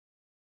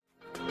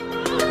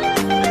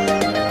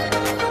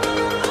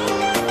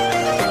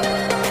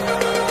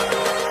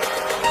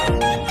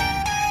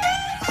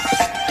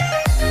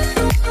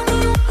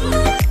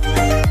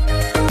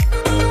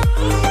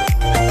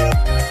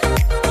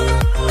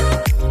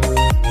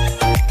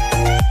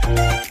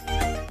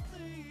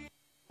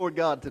Lord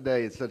God,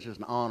 today it's such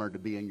an honor to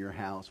be in your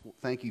house.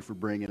 Thank you for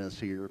bringing us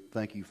here.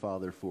 Thank you,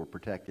 Father, for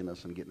protecting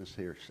us and getting us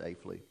here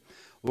safely.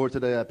 Lord,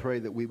 today I pray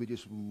that we would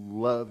just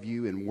love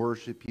you and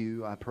worship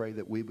you. I pray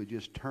that we would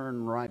just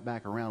turn right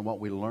back around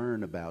what we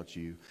learn about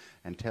you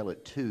and tell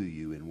it to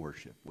you in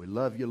worship. We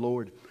love you,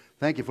 Lord.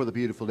 Thank you for the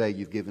beautiful day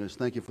you've given us.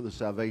 Thank you for the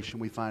salvation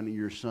we find in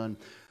your Son.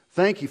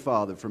 Thank you,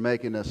 Father, for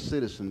making us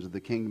citizens of the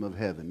kingdom of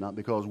heaven, not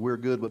because we're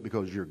good, but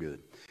because you're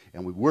good.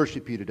 And we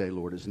worship you today,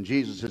 Lord. It's in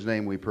Jesus'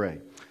 name we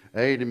pray.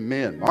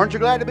 Amen. Aren't you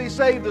glad to be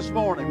saved this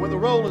morning when the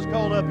roll is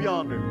called up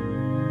yonder?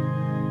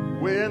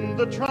 When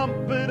the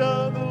trumpet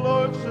of the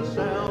Lord shall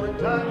sound, and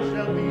time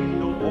shall be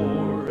no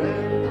more,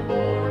 and the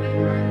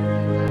morning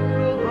rain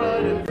will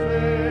bright and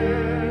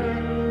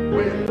fair.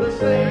 When the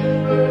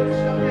saved birds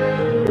shall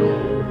gather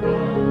over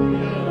on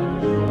the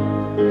other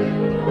shore,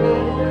 and the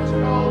roll is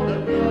called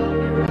up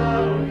yonder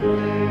out in the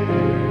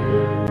air.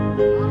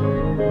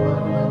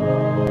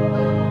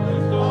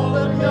 It's called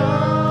up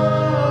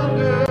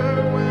yonder.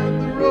 When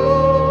the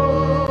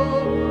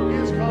roll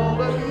is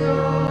called up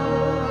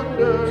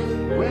yonder.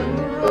 When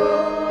the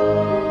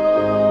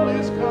roll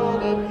is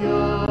called up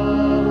yonder.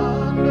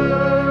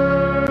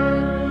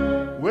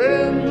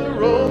 When the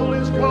roll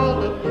is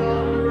called up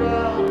yonder,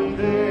 I'll be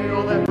there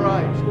on that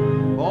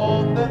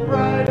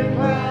bright and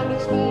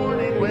cloudless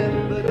morning,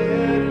 when the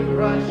dead in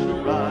Christ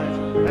shall rise,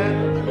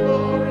 and the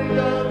glory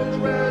of his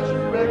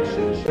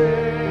resurrection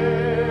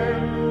share.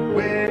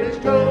 When his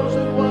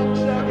chosen ones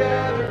shall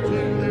gather to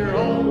their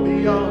home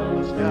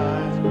beyond the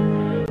skies,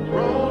 the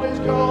roll is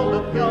called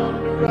up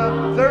yonder.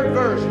 Third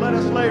verse, let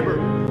us labor.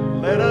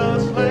 Let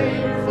us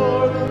labor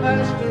for the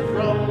Master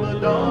from the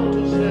dawn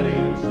to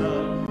setting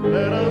sun.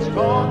 Let us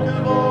talk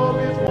of all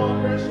his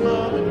wondrous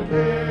love and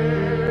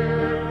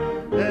care.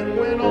 And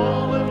when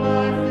all of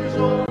life is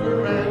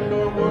over and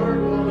our work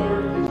on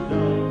earth is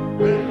done,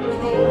 when the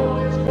roll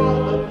is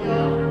called up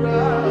yonder,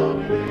 I'll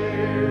be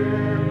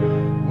there.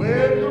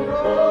 When the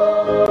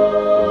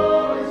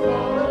roll is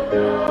called up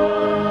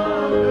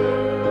yonder,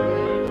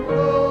 when the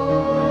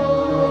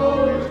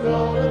roll is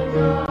called up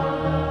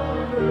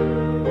yonder,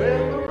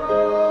 when the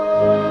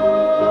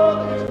roll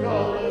is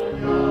called up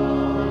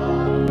yonder,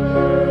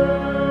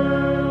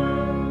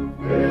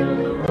 when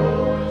the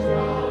roll is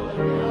called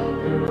up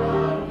yonder,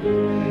 I'll be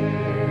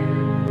there.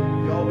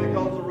 Y'all,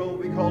 because the roll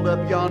be called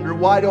up yonder.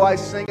 Why do I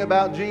sing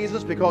about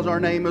Jesus? Because our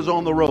name is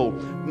on the roll.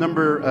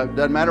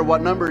 Doesn't matter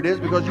what number it is,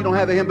 because you don't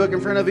have a hymn book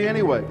in front of you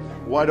anyway.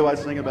 Why do I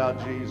sing about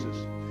Jesus?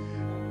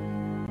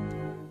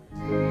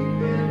 Deep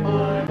in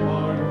my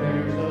heart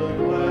there's a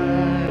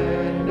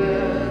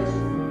gladness.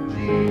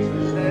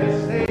 Jesus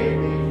has saved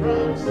me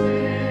from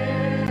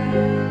sin.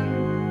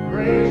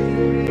 Praise to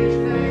his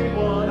name,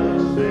 what a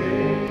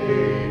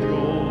Savior,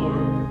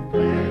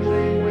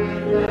 cleansing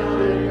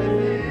without and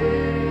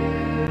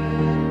within.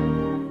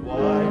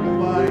 Why do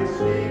I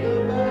sing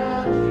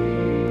about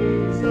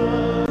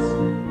Jesus?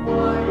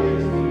 Why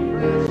is he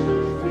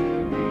precious to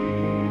me?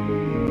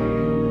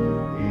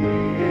 He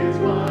is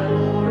my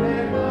Lord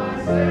and my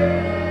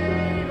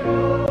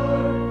Savior,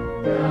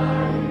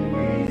 dying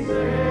he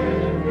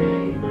set me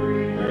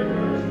free.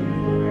 Verse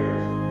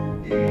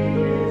 2, he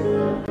is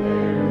the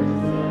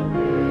fairest of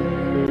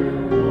fair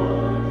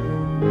ones.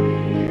 He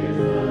is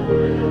the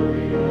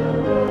lily of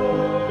the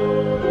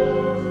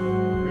rose.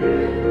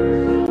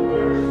 Rivers of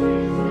mercy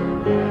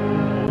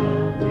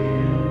surround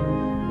him.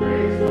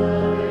 Grace,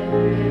 love, and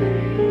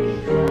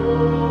pity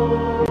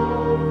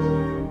shows.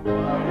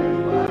 Why do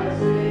I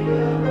sing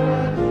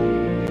about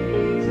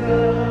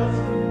Jesus?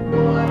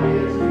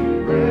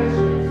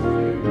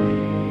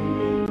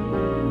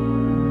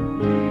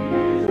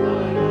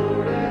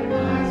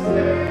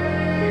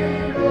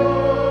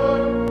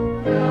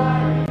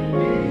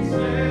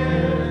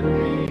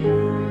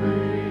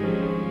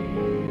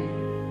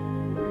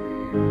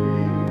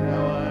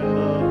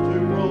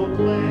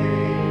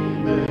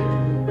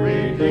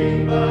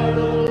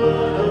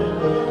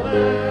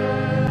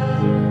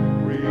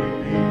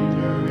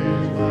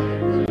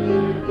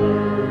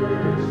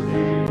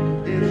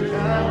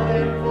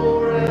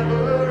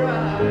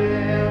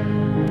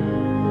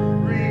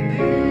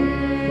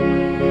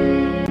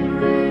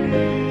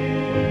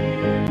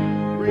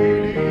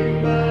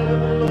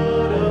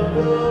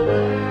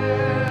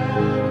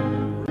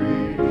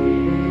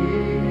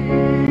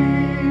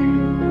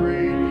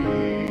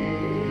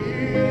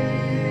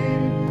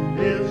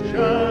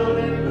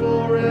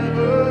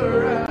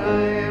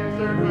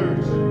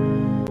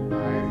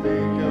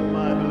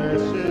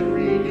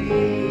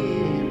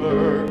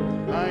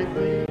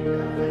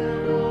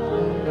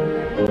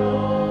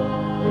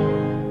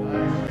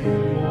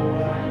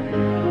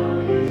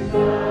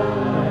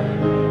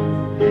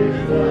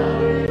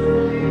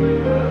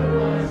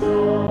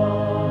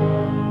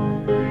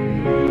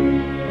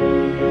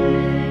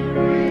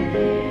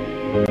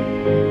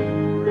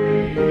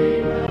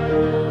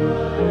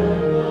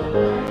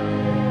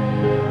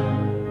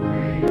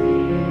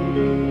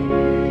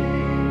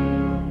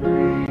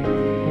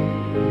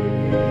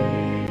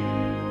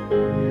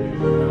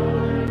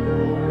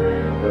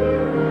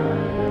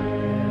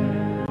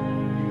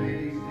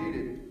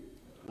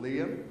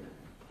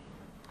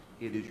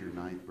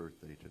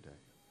 today.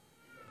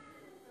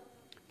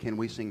 Can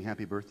we sing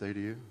happy birthday to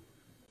you?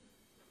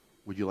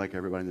 Would you like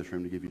everybody in this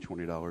room to give you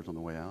 $20 on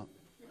the way out?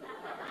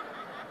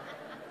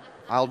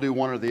 I'll do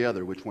one or the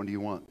other. Which one do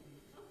you want?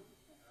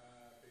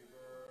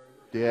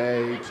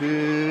 Happy birthday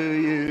to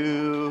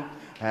you.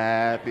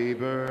 Happy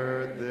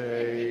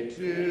birthday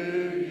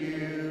to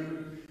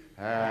you.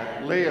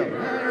 Happy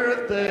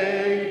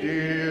birthday,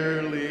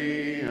 dear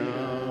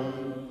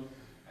Liam.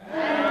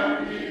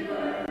 Happy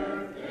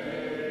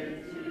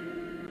birthday to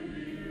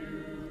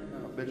you.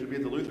 I bet you'll be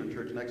at the Lutheran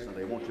church next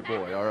Sunday, won't you,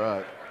 boy? All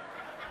right.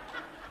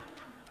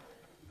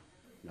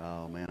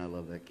 Oh, man, I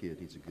love that kid.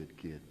 He's a good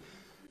kid.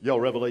 Yo,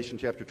 Revelation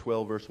chapter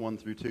 12, verse 1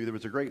 through 2. There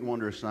was a great and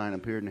wondrous sign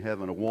appeared in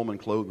heaven, a woman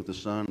clothed with the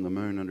sun and the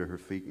moon under her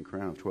feet and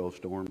crown of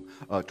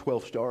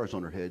 12 stars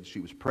on her head.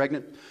 She was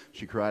pregnant.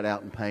 She cried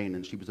out in pain,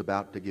 and she was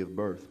about to give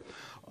birth.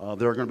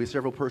 There are going to be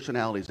several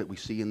personalities that we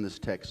see in this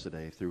text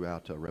today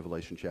throughout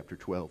Revelation chapter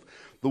 12.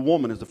 The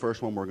woman is the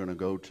first one we're going to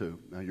go to.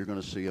 You're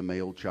going to see a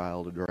male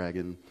child, a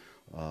dragon,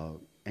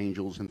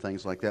 angels and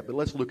things like that. But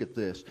let's look at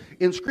this.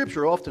 In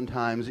Scripture,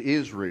 oftentimes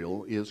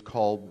Israel is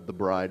called the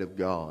bride of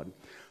God.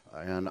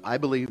 And I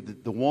believe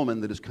that the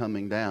woman that is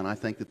coming down, I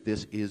think that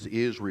this is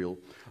Israel.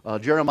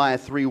 Jeremiah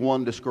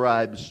 3:1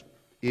 describes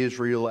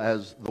Israel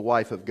as the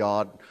wife of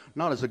God,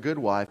 not as a good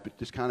wife, but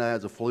just kind of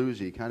as a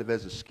floozy, kind of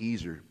as a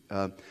skeezer.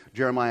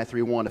 Jeremiah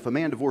 3:1, if a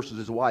man divorces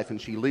his wife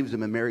and she leaves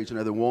him and marries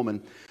another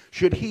woman,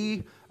 should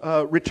he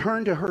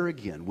return to her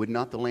again? Would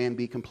not the land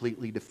be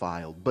completely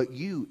defiled? But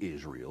you,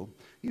 Israel,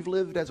 you've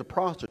lived as a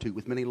prostitute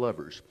with many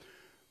lovers.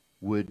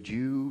 Would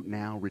you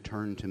now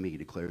return to me,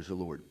 declares the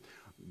Lord.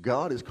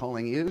 God is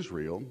calling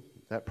Israel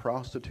that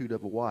prostitute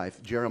of a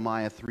wife.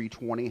 Jeremiah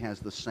 3:20 has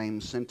the same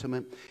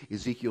sentiment.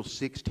 Ezekiel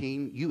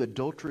 16, you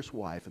adulterous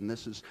wife, and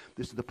this is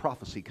the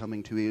prophecy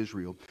coming to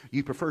Israel.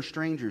 You prefer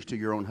strangers to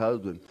your own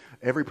husband.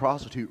 Every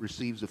prostitute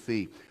receives a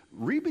fee.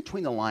 Read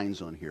between the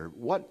lines on here.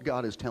 What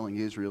God is telling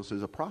Israel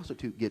says a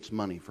prostitute gets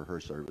money for her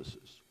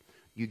services.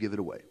 You give it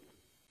away.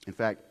 In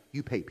fact,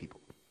 you pay people.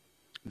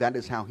 That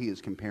is how he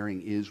is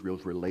comparing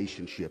Israel's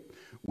relationship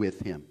with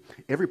him.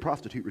 Every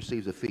prostitute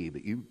receives a fee,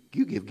 but you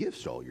give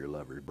gifts to all your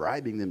lovers,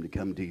 bribing them to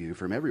come to you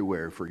from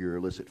everywhere for your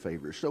illicit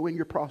favors. So in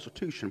your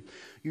prostitution,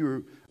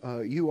 you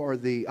are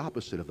the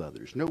opposite of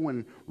others. No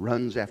one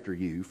runs after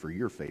you for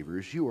your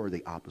favors. You are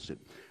the opposite.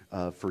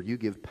 For you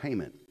give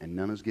payment, and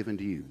none is given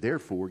to you.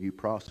 Therefore, you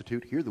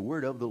prostitute, hear the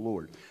word of the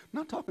Lord. I'm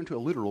not talking to a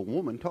literal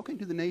woman, talking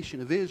to the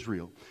nation of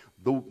Israel,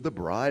 the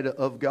bride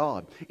of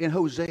God. In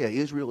Hosea,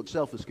 Israel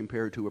itself is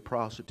compared to a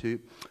prostitute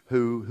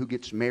who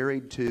gets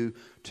married to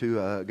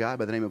a guy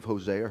by the name of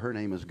Hosea. Her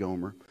name is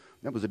Gomer.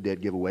 That was a dead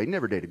giveaway.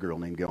 Never date a girl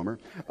named Gomer.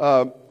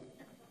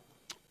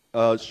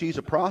 She's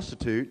a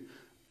prostitute,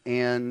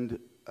 and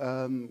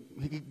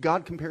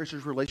God compares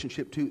his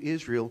relationship to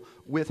Israel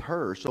with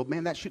her. So,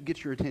 man, that should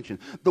get your attention.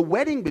 The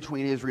wedding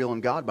between Israel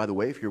and God, by the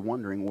way, if you're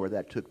wondering where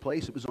that took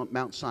place, it was on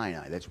Mount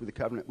Sinai. That's where the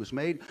covenant was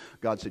made.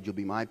 God said, you'll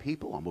be my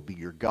people, I will be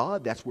your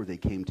God. That's where they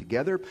came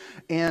together.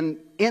 And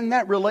in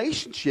that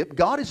relationship,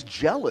 God is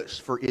jealous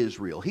for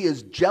Israel. He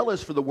is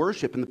jealous for the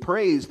worship and the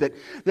praise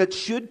that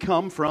should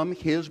come from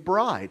his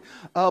bride.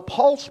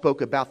 Paul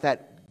spoke about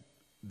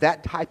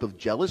that type of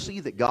jealousy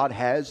that God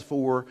has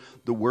for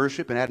the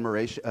worship and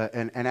admiration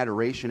and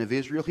adoration of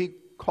Israel. He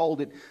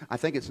called it, I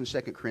think it's in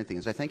 2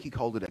 Corinthians, I think he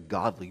called it a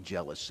godly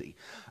jealousy.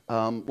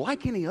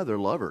 Like any other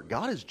lover,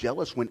 God is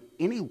jealous when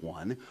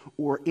anyone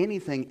or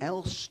anything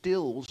else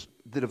steals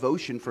the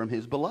devotion from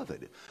his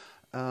beloved.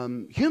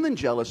 Human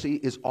jealousy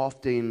is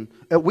often,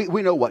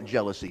 we know what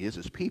jealousy is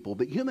as people,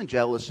 but human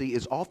jealousy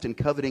is often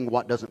coveting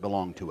what doesn't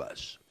belong to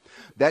us.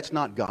 That's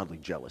not godly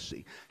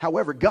jealousy.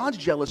 However, God's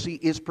jealousy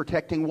is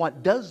protecting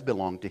what does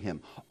belong to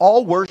him.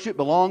 All worship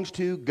belongs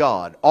to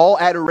God. All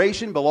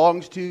adoration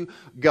belongs to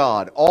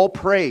God. All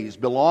praise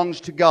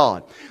belongs to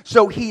God.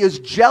 So he is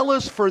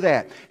jealous for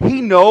that. He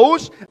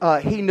knows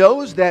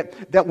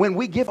that when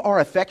we give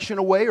our affection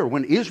away, or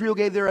when Israel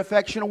gave their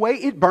affection away,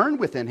 it burned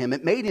within him.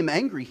 It made him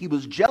angry. He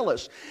was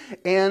jealous.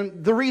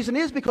 And the reason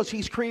is because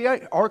he's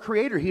our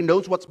creator. He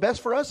knows what's best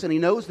for us, and he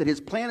knows that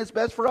his plan is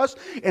best for us,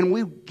 and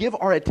we give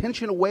our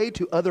attention away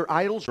to other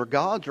idols or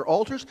gods or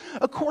altars.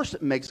 Of course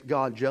it makes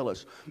God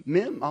jealous.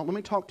 Men, let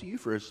me talk to you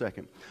for a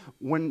second.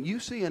 When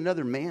you see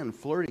another man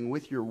flirting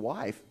with your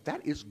wife,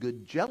 that is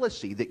good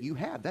jealousy that you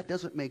have. That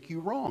doesn't make you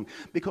wrong,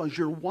 because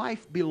your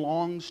wife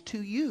belongs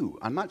to you.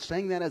 I'm not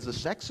saying that as a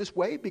sexist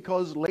way,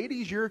 because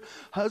ladies, your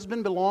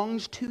husband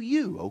belongs to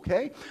you,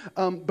 okay?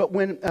 But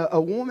when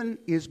a woman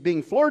is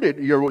being flirted,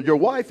 your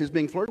wife is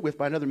being flirted with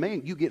by another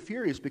man, you get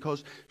furious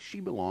because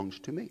she belongs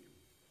to me.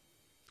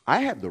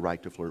 I have the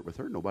right to flirt with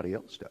her. Nobody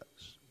else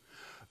does.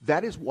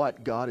 That is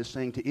what God is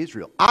saying to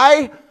Israel.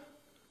 I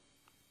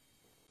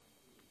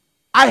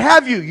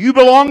have you. You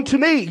belong to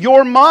me.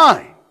 You're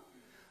mine.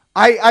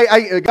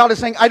 God is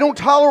saying, I don't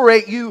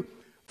tolerate you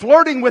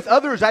Flirting with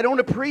others, I don't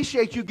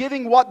appreciate you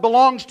giving what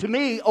belongs to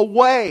me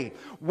away.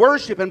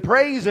 Worship and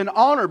praise and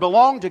honor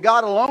belong to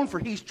God alone, for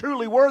He's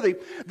truly worthy.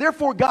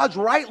 Therefore, God's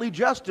rightly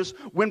justice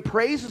when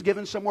praise is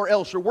given somewhere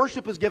else or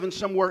worship is given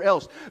somewhere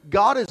else.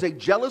 God is a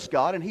jealous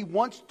God, and He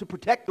wants to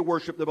protect the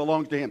worship that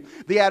belongs to Him,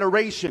 the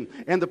adoration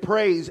and the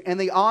praise and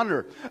the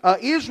honor.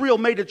 Israel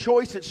made a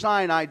choice at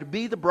Sinai to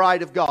be the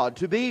bride of God,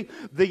 to be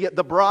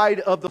the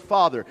bride of the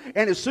Father.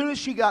 And as soon as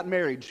she got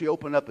married, she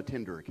opened up a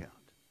Tinder account.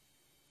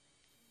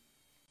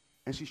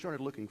 And she started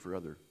looking for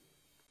other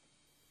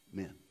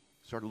men,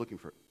 started looking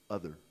for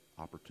other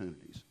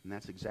opportunities. And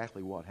that's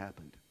exactly what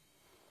happened.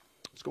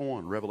 Let's go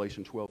on,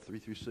 Revelation 12, 3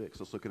 through 6.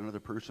 Let's look at another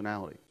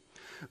personality.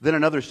 Then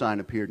another sign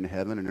appeared in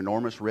heaven, an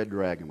enormous red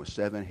dragon with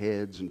 7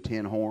 heads and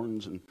 10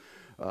 horns and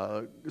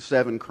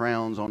 7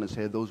 crowns on his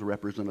head. Those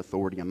represent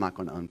authority. I'm not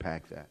going to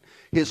unpack that.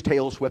 His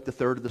tail swept a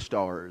third of the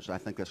stars. I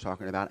think that's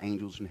talking about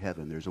angels in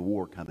heaven. There's a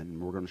war coming, and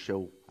I'm going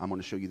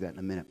to show you that in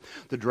a minute.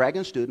 The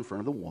dragon stood in front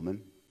of the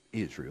woman,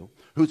 Israel,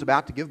 who's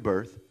about to give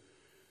birth,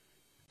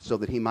 so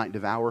that he might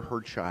devour her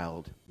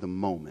child the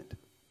moment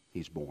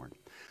he's born.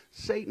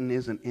 Satan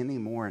isn't any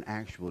more an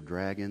actual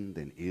dragon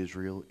than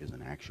Israel is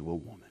an actual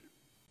woman.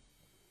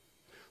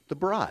 The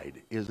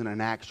bride isn't an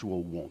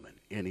actual woman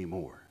any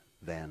more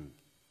than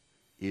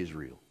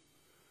Israel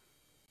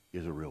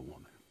is a real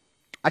woman.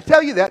 I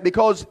tell you that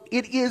because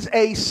it's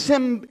a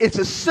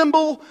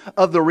symbol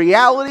of the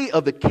reality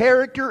of the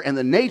character and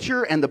the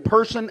nature and the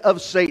person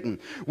of Satan.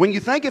 When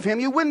you think of him,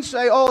 you wouldn't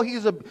say, oh,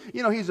 he's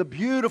a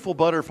beautiful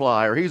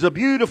butterfly, or he's a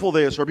beautiful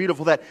this or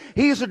beautiful that.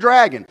 He's a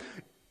dragon.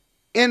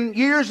 In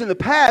years in the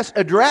past,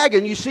 a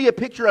dragon, you see a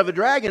picture of a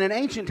dragon in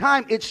ancient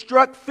time, it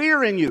struck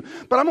fear in you.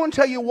 But I'm going to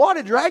tell you what,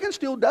 a dragon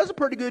still does a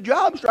pretty good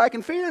job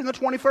striking fear in the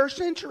 21st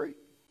century.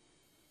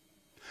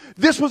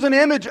 This was an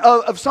image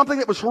of something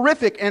that was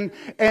horrific and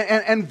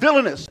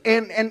villainous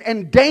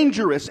and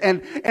dangerous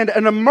and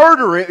a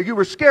murderer. You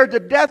were scared to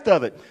death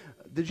of it.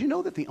 Did you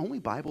know that the only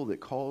book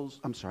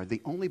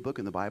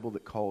in the Bible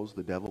that calls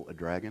the devil a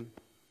dragon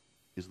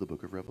is the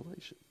book of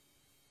Revelation?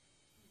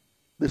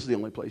 This is the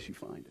only place you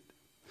find it.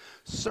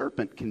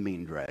 Serpent can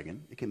mean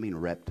dragon. It can mean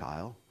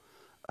reptile.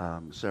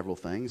 Several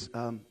things.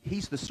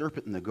 He's the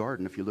serpent in the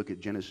garden. If you look at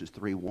Genesis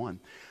 3:1.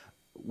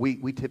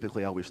 We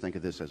typically always think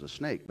of this as a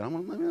snake, but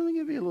let me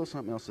give you a little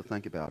something else to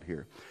think about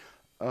here.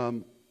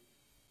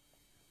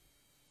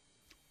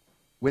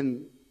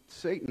 When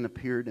Satan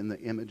appeared in the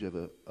image of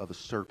a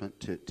serpent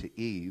to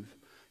Eve,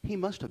 he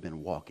must have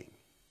been walking.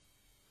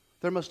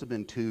 There must have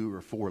been 2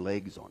 or 4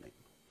 legs on him.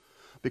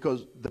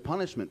 Because the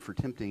punishment for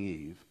tempting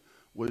Eve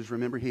was,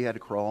 remember, he had to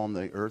crawl on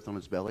the earth on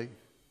his belly?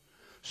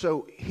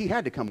 So he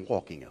had to come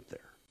walking up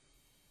there.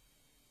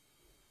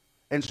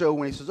 And so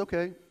when he says,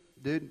 okay,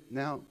 dude,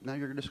 now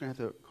you're just going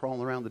to have to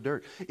crawl around the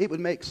dirt. It would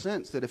make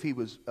sense that if he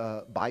was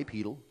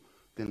bipedal,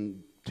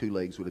 then 2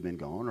 legs would have been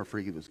gone. Or if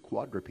he was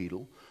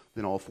quadrupedal,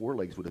 then all 4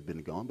 legs would have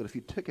been gone. But if you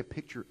took a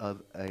picture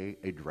of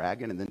a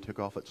dragon and then took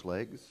off its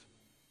legs,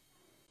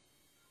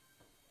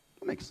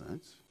 that makes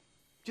sense.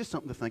 Just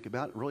something to think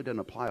about. It really doesn't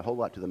apply a whole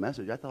lot to the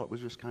message. I thought it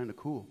was just kind of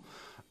cool.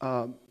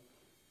 But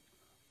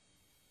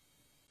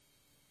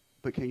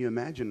can you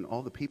imagine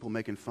all the people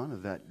making fun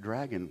of that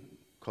dragon?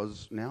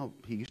 Because now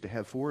he used to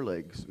have 4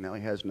 legs. Now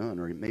he has none.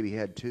 Or maybe he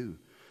had 2.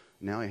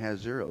 Now he has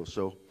 0.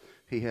 So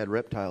he had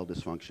reptile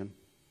dysfunction.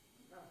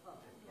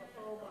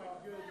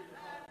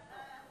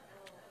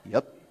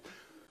 Yep.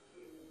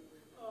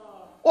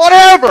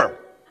 Whatever.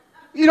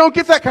 You don't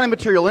get that kind of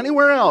material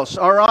anywhere else.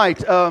 All right.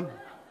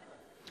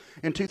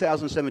 In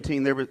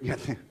 2017, there was. Yeah,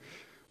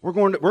 we're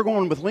going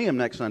with Liam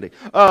next Sunday.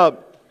 There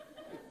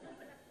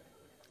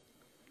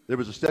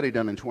was a study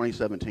done in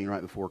 2017,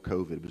 right before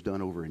COVID. It was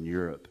done over in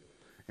Europe.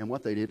 And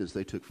what they did is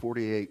they took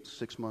 48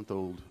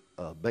 6-month-old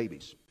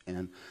babies,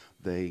 and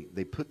they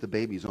put the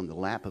babies on the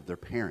lap of their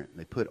parent.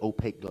 They put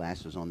opaque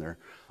glasses on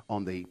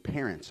the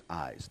parent's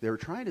eyes. They were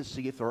trying to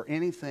see if there are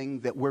anything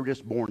that we're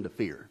just born to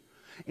fear,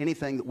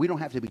 anything that we don't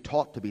have to be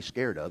taught to be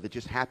scared of. It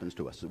just happens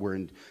to us.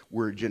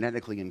 We're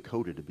genetically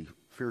encoded to be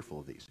fearful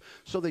of these.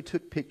 So they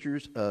took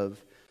pictures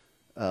of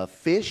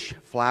fish,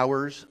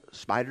 flowers,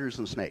 spiders,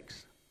 and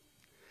snakes.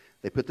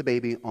 They put the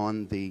baby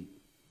on the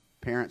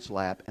parent's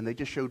lap, and they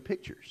just showed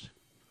pictures.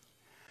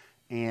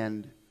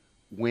 And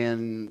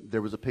when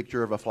there was a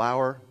picture of a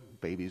flower,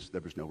 babies,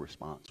 there was no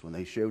response. When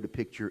they showed a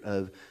picture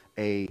of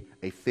a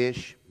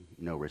fish,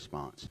 no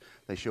response.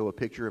 They show a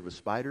picture of a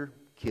spider,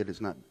 kid is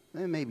not,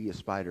 maybe a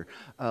spider.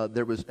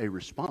 There was a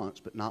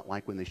response, but not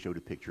like when they showed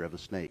a picture of a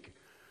snake.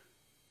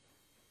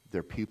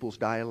 Their pupils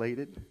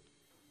dilated,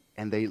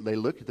 and they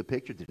looked at the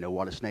picture, didn't know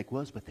what a snake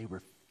was, but they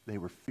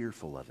were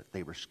fearful of it.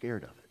 They were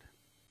scared of it.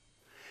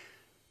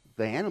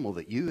 The animal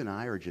that you and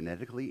I are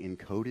genetically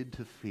encoded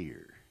to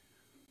fear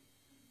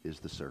is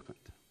the serpent.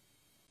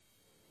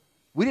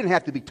 We didn't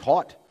have to be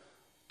taught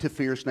to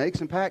fear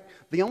snakes. In fact,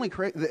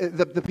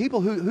 the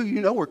people who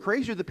you know are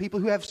crazy are the people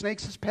who have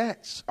snakes as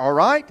pets. All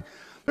right?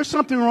 There's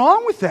something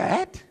wrong with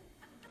that.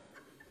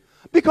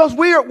 Because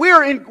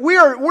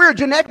we're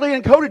genetically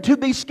encoded to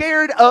be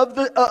scared of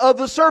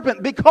the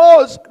serpent,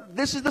 because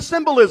this is the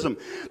symbolism.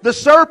 The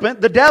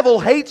serpent, the devil,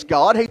 hates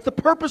God, hates the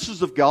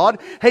purposes of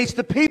God, hates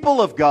the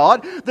people of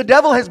God. The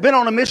devil has been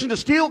on a mission to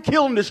steal,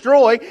 kill, and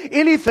destroy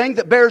anything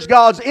that bears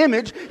God's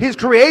image, His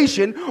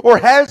creation, or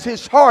has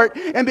His heart.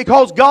 And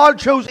because God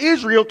chose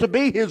Israel to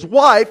be His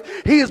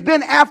wife, He has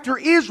been after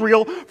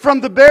Israel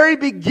from the very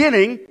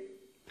beginning.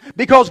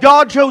 Because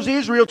God chose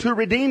Israel to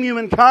redeem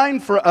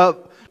humankind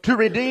from.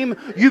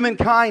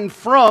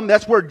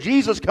 That's where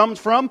Jesus comes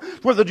from.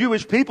 It's where the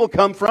Jewish people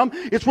come from.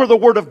 It's where the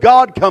Word of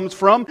God comes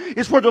from.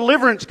 It's where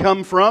deliverance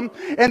comes from.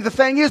 And the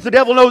thing is, the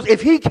devil knows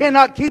if he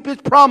cannot keep his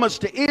promise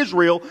to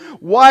Israel,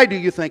 why do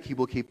you think he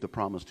will keep the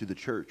promise to the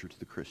church or to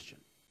the Christian?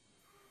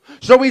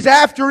 So he's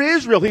after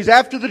Israel. He's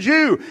after the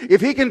Jew.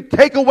 If he can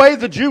take away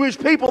the Jewish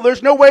people,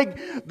 there's no way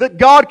that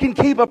God can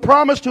keep a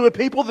promise to a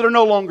people that are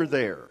no longer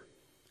there.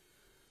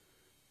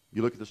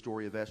 You look at the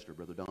story of Esther.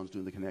 Brother Don's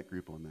doing the Connect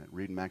group on that.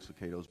 Reading Max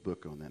Lucado's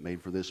book on that,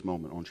 Made for This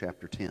Moment, on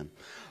chapter 10.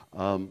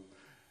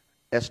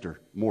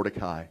 Esther,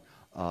 Mordecai,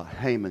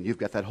 Haman. You've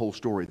got that whole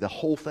story. The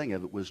whole thing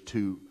of it was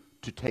to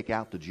take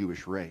out the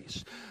Jewish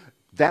race.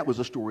 That was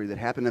a story that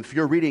happened. And if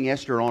you're reading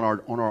Esther on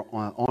our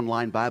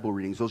online Bible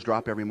readings, those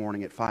drop every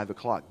morning at 5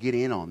 o'clock. Get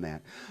in on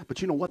that.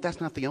 But you know what? That's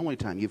not the only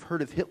time. You've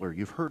heard of Hitler.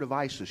 You've heard of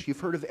ISIS.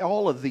 You've heard of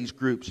all of these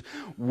groups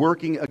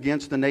working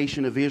against the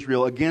nation of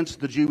Israel,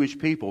 against the Jewish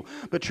people.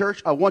 But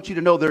church, I want you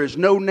to know there is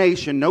no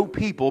nation, no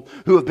people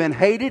who have been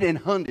hated and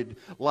hunted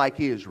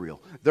like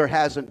Israel. There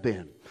hasn't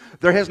been.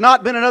 There has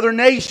not been another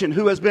nation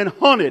who has been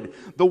hunted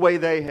the way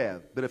they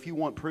have. But if you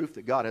want proof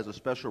that God has a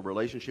special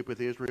relationship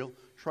with Israel,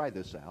 try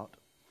this out.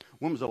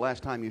 When was the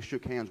last time you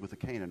shook hands with a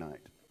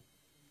Canaanite?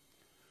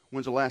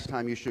 When's the last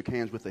time you shook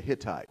hands with a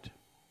Hittite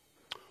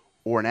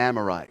or an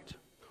Amorite?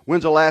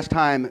 When's the last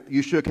time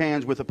you shook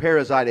hands with a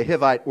Perizzite, a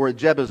Hivite, or a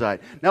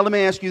Jebusite? Now let me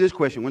ask you this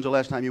question. When's the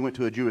last time you went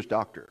to a Jewish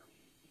doctor?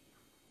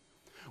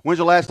 When's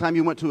the last time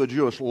you went to a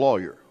Jewish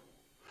lawyer?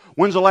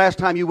 When's the last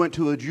time you went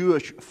to a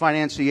Jewish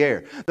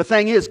financier? The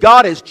thing is,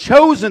 God has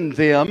chosen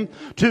them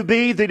to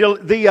be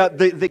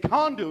the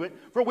conduit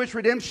for which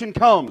redemption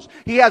comes.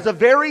 He has a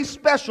very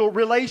special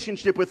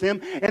relationship with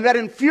him, and that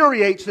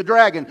infuriates the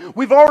dragon.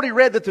 We've already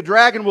read that the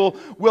dragon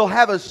will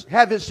have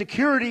his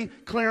security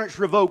clearance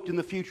revoked in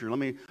the future. Let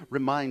me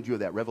remind you of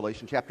that.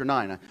 Revelation chapter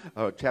 9,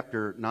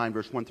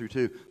 verse 1 through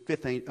 2.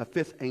 A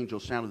fifth angel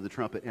sounded the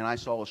trumpet, and I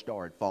saw a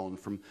star had fallen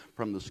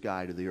from the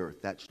sky to the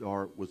earth. That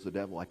star was the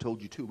devil. I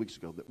told you 2 weeks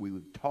ago that we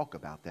would talk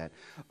about that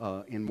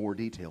in more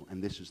detail,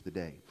 and this is the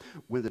day.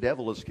 When the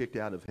devil is kicked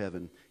out of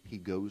heaven, he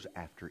goes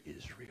after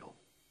Israel.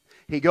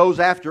 He goes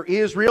after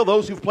Israel,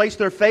 those who've placed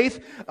their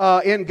faith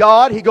in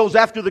God. He goes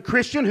after the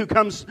Christian who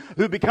becomes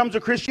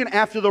a Christian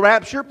after the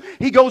rapture.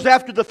 He goes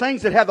after the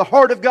things that have the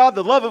heart of God,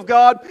 the love of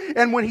God.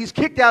 And when he's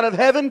kicked out of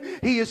heaven,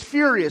 he is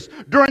furious.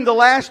 During the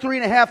last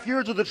 3.5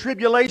 years of the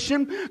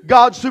tribulation,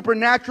 God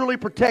supernaturally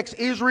protects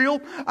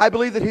Israel. I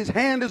believe that his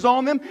hand is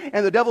on them,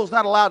 and the devil's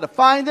not allowed to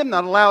find them,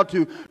 not allowed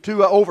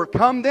to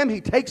overcome them.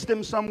 He takes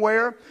them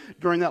somewhere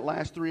during that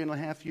last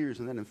 3.5 years,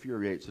 and then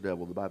infuriates the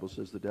devil. The Bible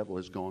says the devil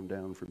has gone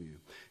down from you.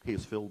 He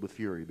is filled with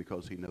fury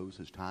because he knows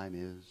his time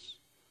is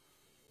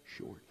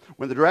short.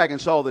 When the dragon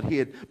saw that he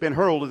had been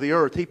hurled to the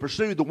earth, he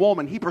pursued the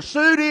woman. He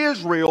pursued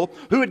Israel,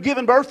 who had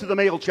given birth to the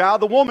male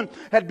child. The woman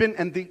had been,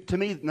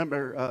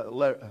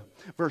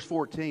 verse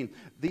 14,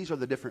 these are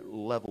the different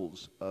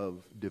levels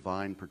of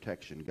divine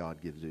protection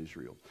God gives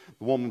Israel.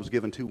 The woman was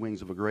given 2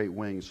 wings of a great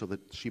wing so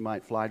that she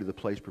might fly to the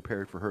place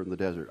prepared for her in the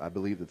desert. I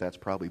believe that that's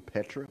probably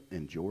Petra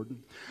in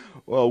Jordan,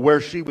 where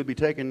she would be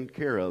taken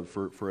care of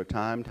for a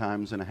time,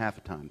 times and a half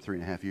a time,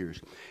 3.5 years.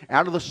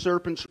 Out of the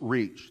serpent's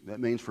reach, that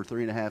means for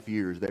 3.5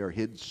 years, they are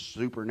hid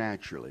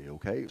supernaturally,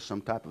 okay?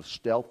 Some type of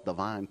stealth,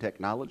 divine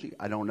technology,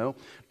 I don't know.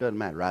 Doesn't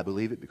matter. I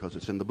believe it because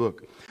it's in the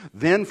book.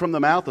 Then from the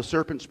mouth the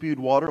serpent spewed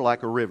water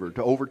like a river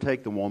to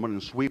overtake the woman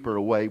and sweep her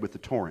away with the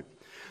torrent.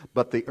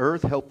 But the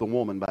earth helped the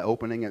woman by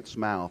opening its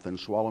mouth and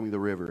swallowing the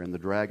river, and the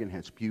dragon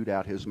had spewed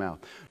out his mouth.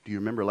 Do you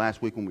remember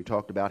last week when we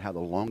talked about how the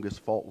longest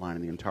fault line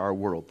in the entire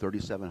world,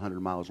 3,700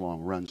 miles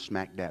long, runs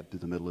smack dab through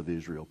the middle of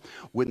Israel?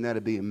 Wouldn't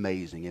that be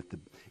amazing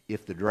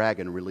if the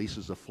dragon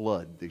releases a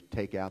flood to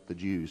take out the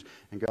Jews?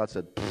 And God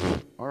said,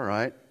 all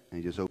right, and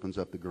he just opens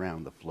up the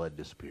ground, the flood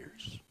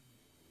disappears.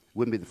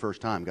 Wouldn't be the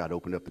first time God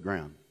opened up the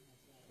ground.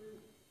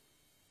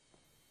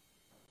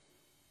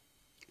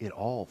 It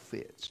all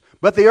fits.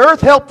 But the earth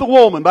helped the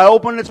woman by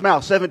opening its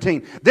mouth.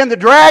 17. Then the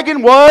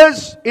dragon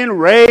was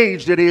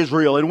enraged at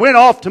Israel and went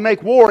off to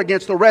make war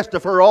against the rest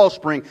of her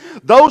offspring.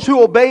 Those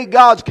who obey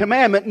God's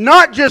commandment,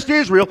 not just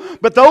Israel,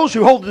 but those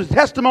who hold the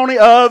testimony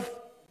of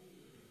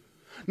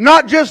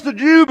not just the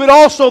Jew, but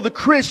also the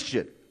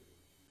Christian.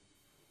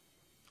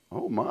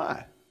 Oh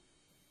my.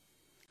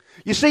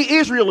 You see,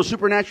 Israel is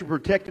supernaturally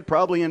protected,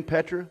 probably in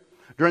Petra.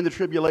 During the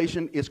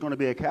tribulation, it's going to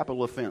be a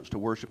capital offense to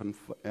worship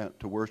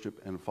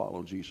and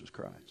follow Jesus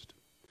Christ.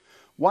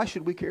 Why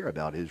should we care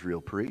about Israel,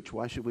 preach?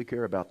 Why should we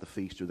care about the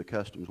feast or the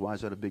customs? Why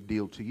is that a big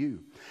deal to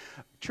you?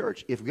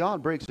 Church, if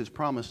God breaks His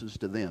promises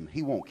to them,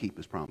 He won't keep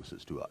His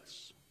promises to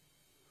us.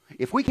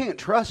 If we can't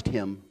trust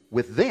Him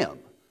with them,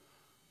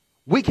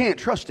 we can't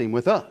trust Him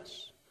with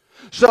us.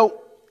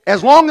 So,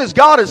 as long as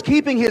God is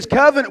keeping His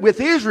covenant with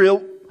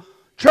Israel,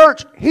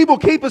 church, He will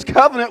keep His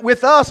covenant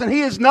with us, and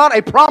He is not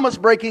a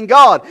promise-breaking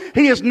God.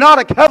 He is not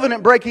a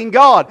covenant-breaking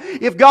God.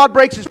 If God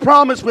breaks His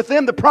promise with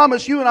them, the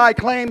promise you and I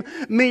claim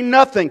mean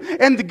nothing.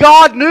 And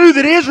God knew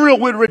that Israel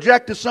would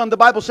reject His Son. The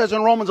Bible says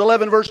in Romans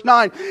 11, verse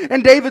 9,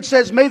 and David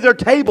says, may their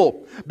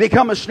table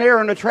become a snare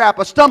and a trap,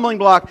 a stumbling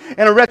block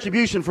and a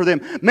retribution for them.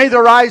 May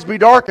their eyes be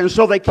darkened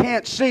so they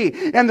can't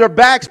see, and their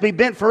backs be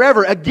bent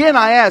forever. Again,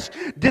 I ask,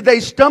 did they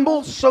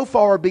stumble so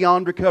far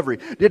beyond recovery?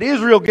 Did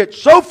Israel get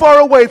so far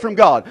away from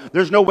God?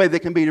 There's no way they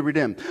can be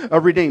redeemed.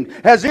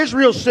 Has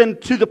Israel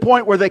sinned to the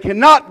point where they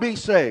cannot be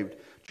saved?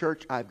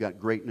 Church, I've got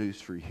great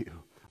news for you.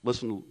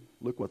 Listen,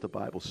 look what the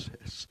Bible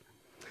says.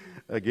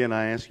 Again,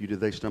 I ask you, did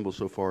they stumble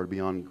so far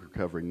beyond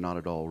recovery? Not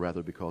at all.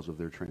 Rather, because of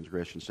their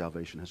transgression,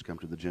 salvation has come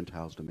to the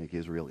Gentiles to make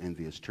Israel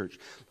envious. Church,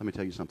 let me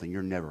tell you something.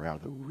 You're never out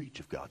of the reach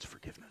of God's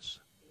forgiveness.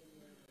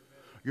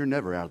 You're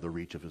never out of the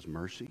reach of His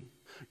mercy.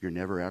 You're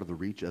never out of the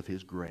reach of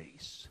His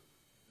grace.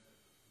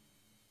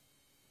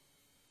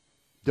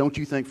 Don't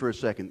you think for a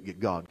second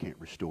that God can't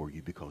restore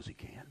you, because He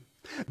can.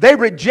 They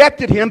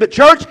rejected Him, but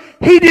church,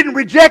 He didn't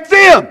reject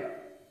them.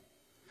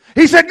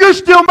 He said, you're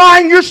still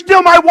mine, you're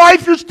still my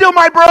wife, you're still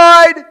my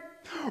bride.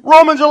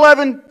 Romans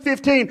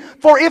 11:15.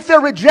 For if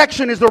their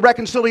rejection is the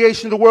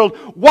reconciliation of the world,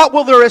 what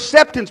will their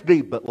acceptance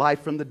be but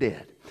life from the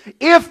dead?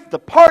 If the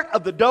part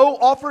of the dough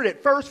offered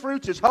at first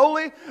fruits is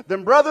holy,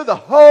 then brother, the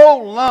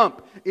whole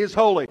lump is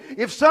holy.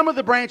 If some of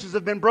the branches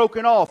have been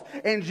broken off,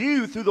 and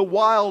you through the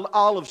wild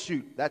olive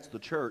shoot, that's the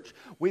church,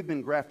 we've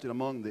been grafted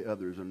among the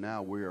others, and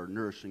now we are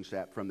nourishing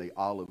sap from the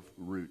olive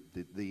root,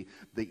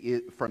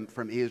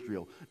 from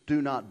Israel.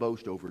 Do not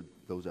boast over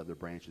those other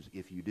branches.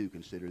 If you do,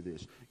 consider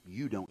this: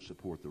 you don't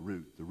support the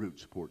root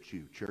supports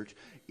you. Church,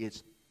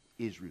 it's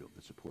Israel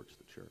that supports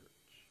the church.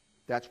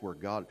 That's where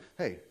God,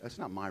 hey, that's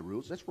not my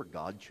rules. That's where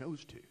God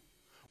chose to.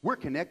 We're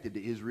connected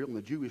to Israel and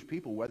the Jewish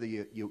people, whether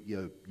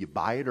you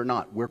buy it or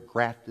not. We're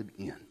grafted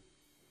in.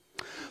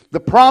 The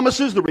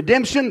promises, the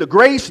redemption, the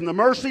grace and the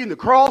mercy and the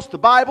cross, the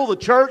Bible, the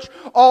church,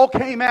 all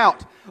came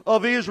out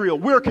of Israel.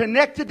 We're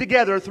connected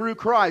together through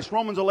Christ.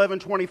 Romans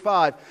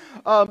 11:25.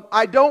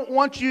 I don't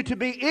want you to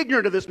be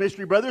ignorant of this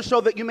mystery, brothers, so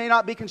that you may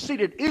not be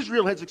conceited.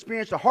 Israel has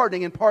experienced a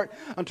hardening in part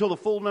until the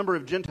full number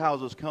of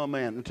Gentiles has come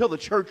in, until the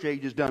church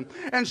age is done.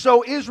 And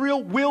so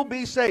Israel will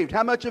be saved.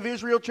 How much of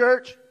Israel,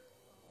 church?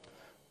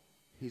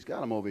 He's got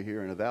them over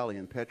here in a valley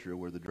in Petra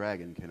where the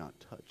dragon cannot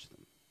touch them.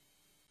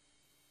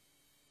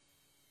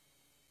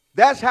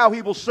 That's how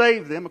He will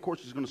save them. Of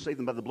course, He's going to save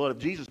them by the blood of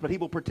Jesus, but He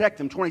will protect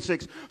them.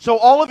 26. So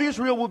all of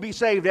Israel will be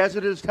saved, as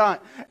it is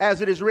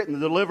written, the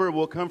deliverer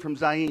will come from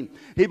Zion.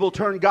 He will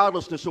turn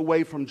godlessness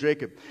away from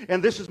Jacob.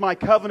 And this is my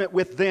covenant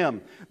with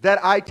them,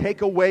 that I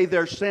take away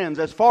their sins.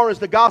 As far as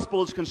the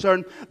gospel is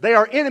concerned, they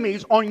are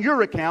enemies on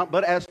your account,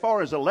 but as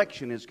far as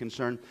election is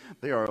concerned,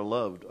 they are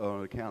loved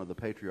on account of the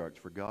patriarchs.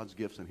 For God's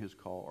gifts and His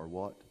call are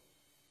what?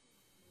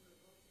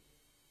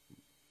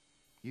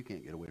 You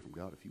can't get away from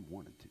God if you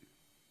wanted to.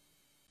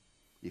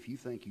 If you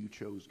think you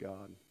chose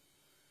God,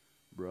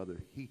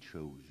 brother, He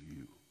chose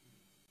you.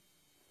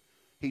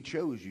 He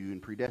chose you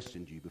and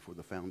predestined you before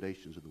the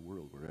foundations of the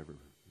world were ever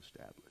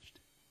established.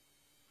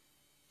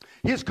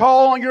 His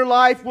call on your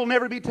life will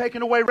never be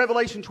taken away.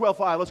 Revelation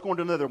 12:5. Let's go on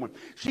to another one.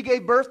 She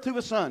gave birth to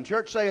a son.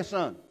 Church, say a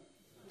son.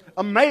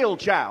 A male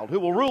child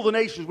who will rule the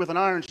nations with an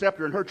iron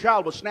scepter, and her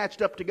child was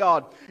snatched up to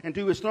God and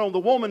to His throne. The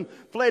woman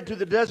fled to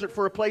the desert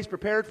for a place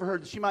prepared for her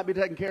that she might be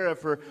taken care of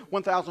for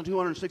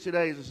 1,260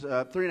 days,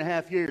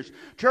 3.5 years.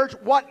 Church,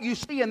 what you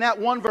see in that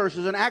one verse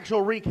is an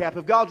actual recap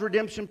of God's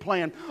redemption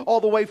plan all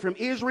the way from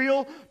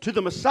Israel to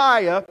the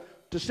Messiah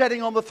to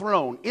setting on the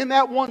throne. In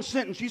that one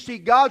sentence, you see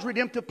God's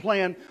redemptive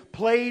plan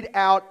played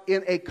out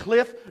in a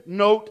cliff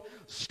note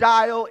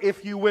style,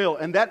 if you will.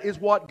 And that is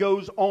what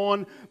goes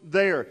on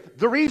there.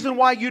 The reason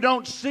why you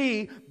don't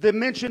see the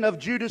mention of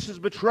Judas's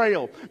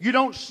betrayal, you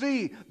don't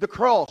see the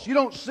cross, you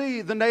don't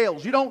see the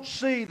nails, you don't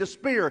see the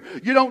spear,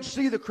 you don't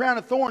see the crown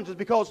of thorns, is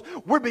because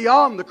we're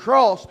beyond the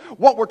cross.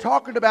 What we're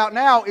talking about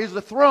now is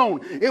the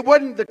throne. It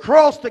wasn't the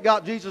cross that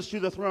got Jesus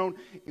to the throne.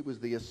 It was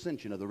the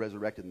ascension of the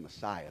resurrected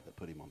Messiah that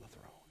put Him on the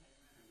throne.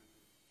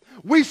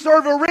 We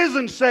serve a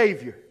risen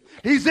Savior.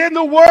 He's in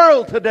the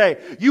world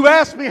today. You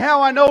ask me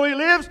how I know He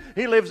lives?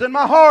 He lives in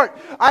my heart.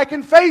 I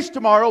can face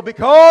tomorrow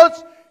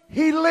because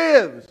He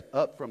lives.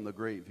 Up from the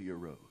grave He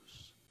arose.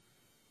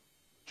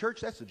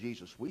 Church, that's the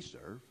Jesus we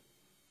serve.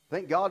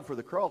 Thank God for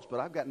the cross, but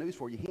I've got news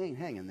for you. He ain't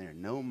hanging there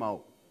no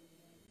more.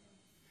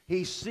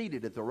 He's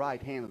seated at the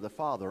right hand of the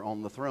Father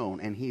on the throne,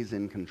 and He's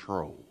in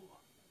control.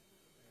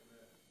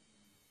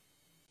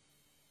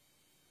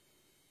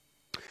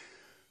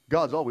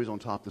 God's always on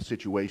top of the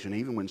situation,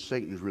 even when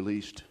Satan's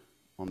released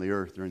on the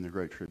earth during the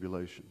Great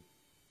Tribulation.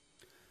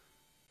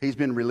 He's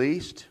been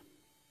released.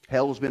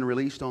 Hell's been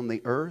released on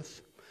the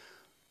earth.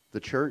 The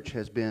church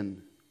has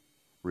been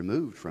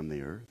removed from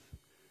the earth.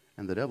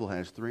 And the devil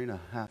has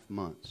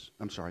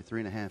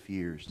 3.5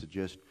 years to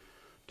just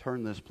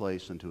turn this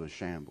place into a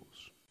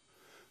shambles.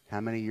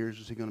 How many years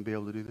is he going to be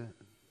able to do that?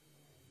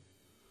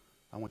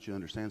 I want you to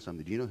understand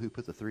something. Do you know who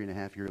put the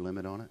 3.5-year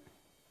limit on it?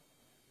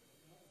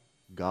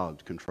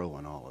 God's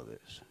controlling all of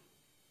this.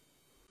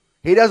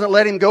 He doesn't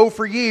let him go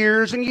for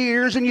years and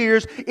years and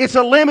years. It's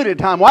a limited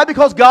time. Why?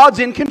 Because God's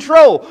in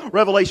control.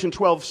 Revelation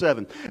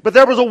 12:7. But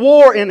there was a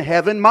war in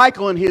heaven.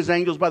 Michael and his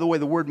angels. By the way,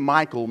 the word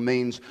Michael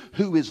means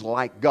who is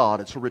like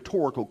God. It's a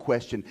rhetorical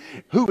question.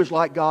 Who is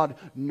like God?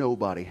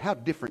 Nobody. How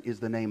different is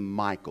the name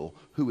Michael,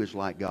 who is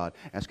like God,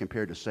 as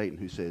compared to Satan,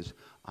 who says,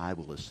 I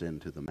will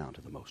ascend to the mount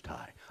of the Most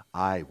High.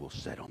 I will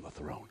sit on the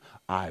throne.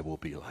 I will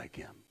be like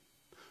him.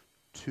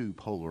 Two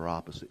polar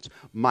opposites.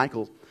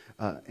 Michael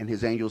and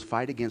his angels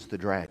fight against the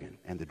dragon,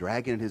 and the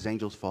dragon and his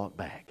angels fought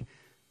back.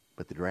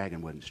 But the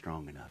dragon wasn't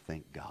strong enough,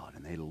 thank God,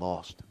 and they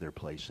lost their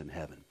place in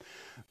heaven.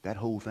 That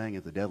whole thing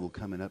of the devil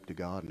coming up to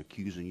God and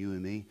accusing you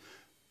and me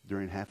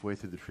during halfway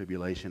through the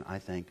tribulation, I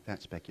think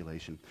that's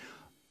speculation.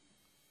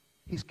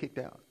 He's kicked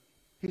out.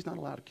 He's not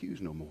allowed to accuse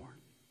no more.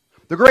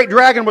 The great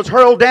dragon was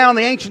hurled down,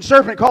 the ancient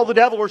serpent called the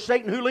devil or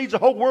Satan, who leads the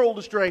whole world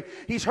astray.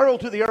 He's hurled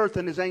to the earth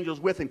and his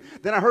angels with him.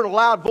 Then I heard a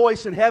loud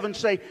voice in heaven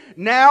say,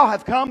 Now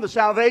have come the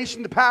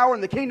salvation, the power,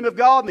 and the kingdom of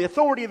God, and the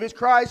authority of his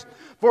Christ,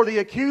 for the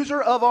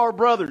accuser of our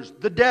brothers,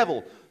 the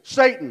devil,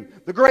 Satan,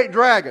 the great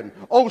dragon,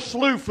 old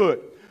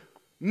Slewfoot.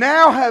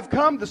 Now have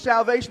come the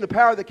salvation, the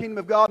power, the kingdom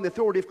of God, and the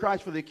authority of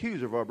Christ, for the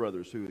accuser of our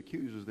brothers, who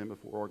accuses them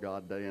before our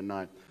God day and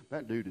night.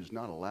 That dude is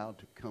not allowed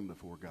to come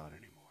before God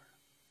anymore.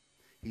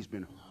 He's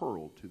been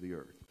hurled to the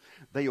earth.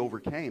 They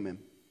overcame him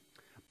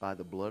by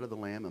the blood of the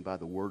Lamb and by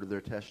the word of their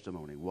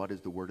testimony. What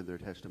is the word of their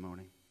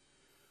testimony?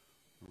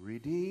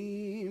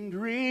 Redeemed,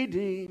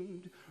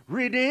 redeemed,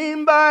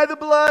 redeemed by the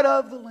blood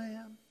of the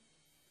Lamb.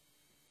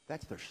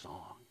 That's their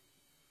song.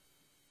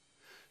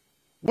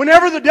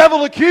 Whenever the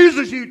devil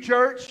accuses you,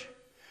 church,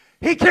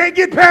 he can't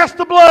get past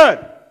the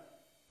blood.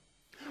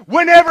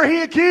 Whenever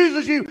he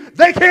accuses you,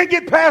 they can't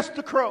get past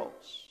the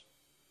cross.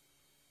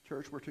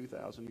 Church, we're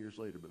 2,000 years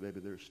later, but baby,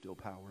 there's still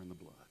power in the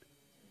blood.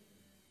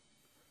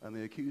 And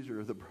the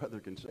accuser of the brother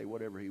can say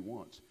whatever he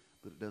wants,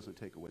 but it doesn't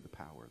take away the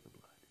power of the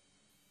blood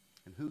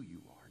and who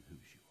you are and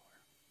whose you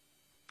are.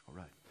 All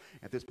right.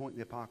 At this point in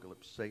the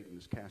apocalypse, Satan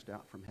is cast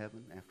out from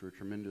heaven after a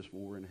tremendous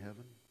war in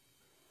heaven.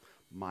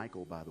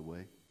 Michael, by the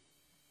way,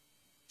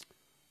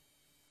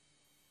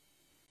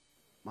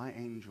 my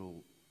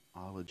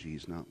angelology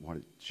is not what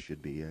it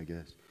should be, I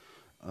guess.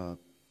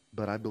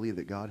 But I believe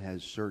that God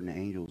has certain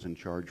angels in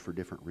charge for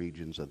different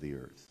regions of the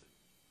earth.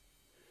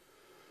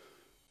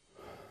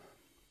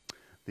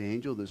 The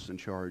angel that's in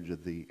charge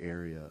of the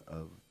area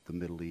of the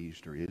Middle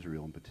East, or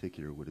Israel in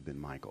particular, would have been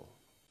Michael.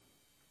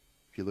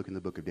 If you look in the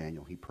book of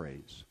Daniel, he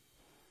prays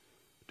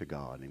to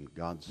God, and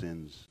God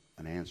sends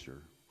an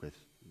answer with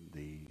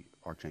the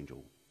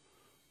archangel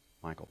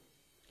Michael.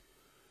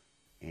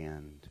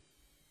 And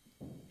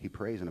he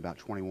prays, and about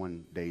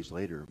 21 days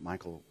later,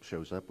 Michael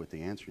shows up with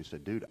the answer. He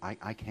said, dude,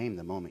 I came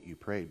the moment you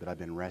prayed, but I've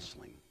been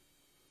wrestling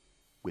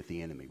with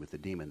the enemy, with the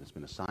demon that's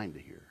been assigned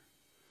to here.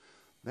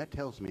 That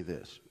tells me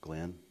this,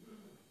 Glenn.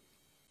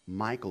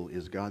 Michael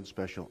is God's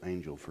special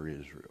angel for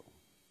Israel.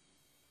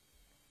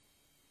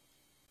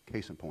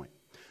 Case in point.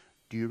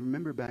 Do you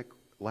remember back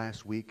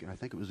last week, I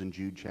think it was in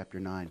Jude chapter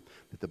 9,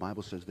 that the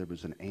Bible says there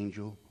was an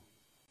angel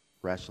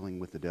wrestling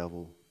with the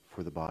devil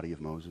for the body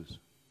of Moses?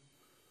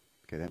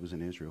 Okay, that was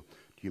in Israel.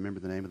 Do you remember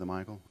the name of the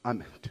Michael?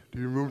 Do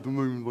you remember the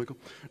name of Michael?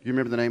 Do you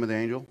remember the name of the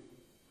angel?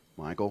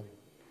 Michael.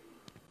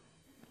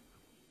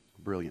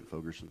 Brilliant,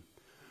 Fogerson.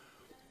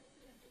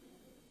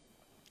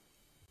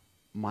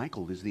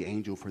 Michael is the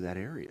angel for that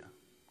area.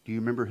 Do you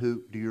remember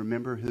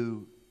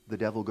who the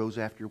devil goes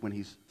after when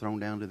he's thrown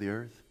down to the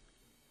earth?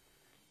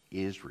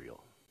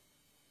 Israel.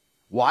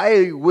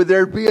 Why would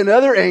there be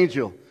another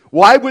angel?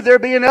 Why would there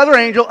be another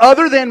angel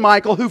other than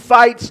Michael who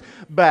fights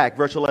back?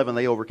 Verse 11,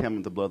 they overcame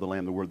with the blood of the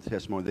Lamb, the word of the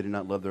testimony. They did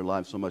not love their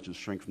lives so much as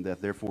shrink from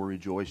death. Therefore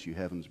rejoice, you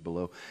heavens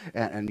below,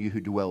 and you who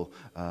dwell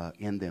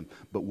in them.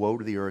 But woe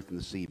to the earth and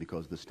the sea,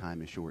 because this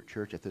time is short.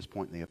 Church, at this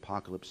point in the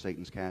apocalypse,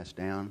 Satan's cast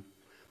down,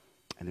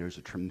 and there's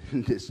a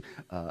tremendous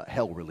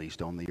hell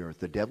released on the earth.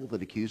 The devil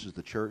that accuses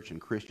the church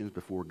and Christians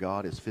before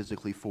God is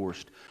physically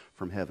forced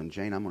from heaven.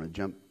 Jane, I'm going to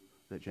jump.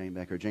 Is that Jane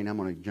back here? Jane, I'm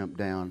going to jump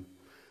down.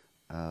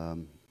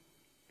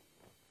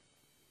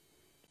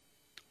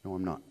 No,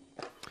 I'm not.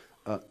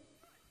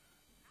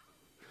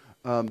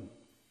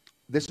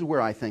 This is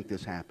where I think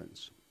this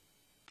happens.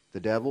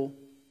 The devil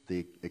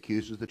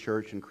accuses the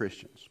church and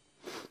Christians.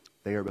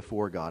 They are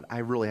before God. I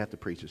really have to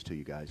preach this to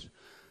you guys.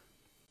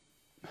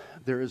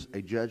 There is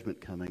a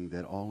judgment coming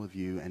that all of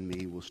you and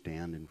me will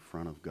stand in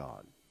front of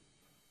God.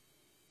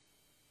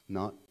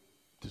 Not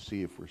to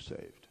see if we're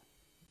saved.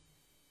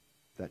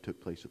 That took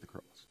place at the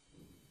cross.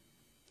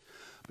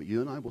 But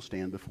you and I will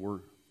stand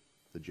before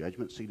the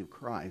judgment seat of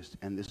Christ,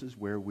 and this is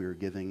where we're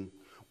giving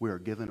We are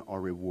given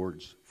our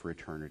rewards for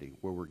eternity,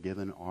 where we're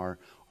given our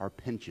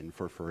pension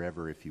for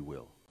forever, if you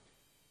will.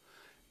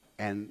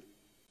 And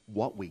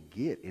what we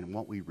get and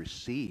what we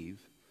receive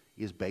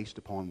is based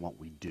upon what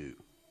we do.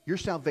 Your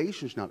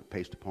salvation is not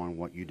based upon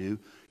what you do.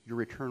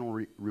 Your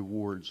eternal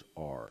rewards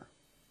are.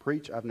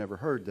 Preach, I've never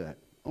heard that.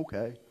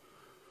 Okay.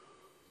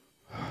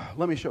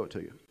 Let me show it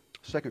to you.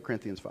 2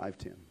 Corinthians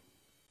 5:10.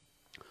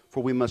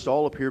 For we must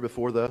all appear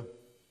before the...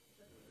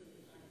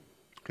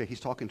 Okay,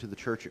 he's talking to the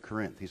church at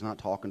Corinth. He's not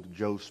talking to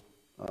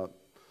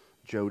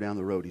Joe down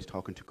the road. He's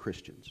talking to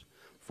Christians.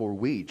 For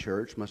we,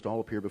 church, must all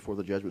appear before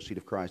the judgment seat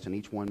of Christ, and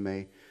each one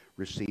may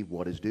receive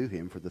what is due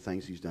him for the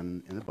things he's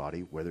done in the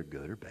body, whether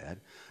good or bad.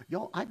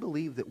 Y'all, I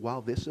believe that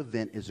while this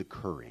event is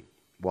occurring,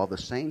 while the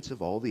saints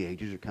of all the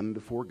ages are coming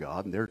before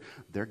God, and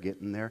they're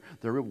getting their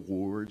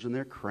rewards and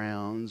their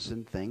crowns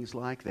and things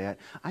like that,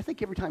 I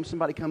think every time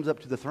somebody comes up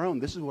to the throne,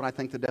 this is what I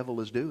think the devil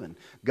is doing.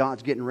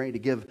 God's getting ready to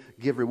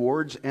give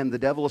rewards, and the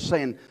devil is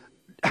saying,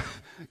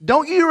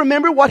 don't you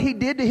remember what he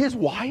did to his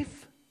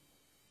wife?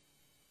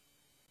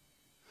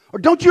 Or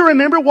don't you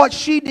remember what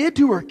she did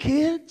to her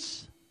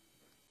kids?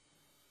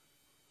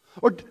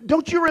 Or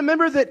don't you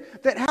remember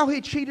that how he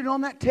cheated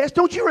on that test?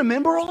 Don't you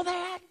remember all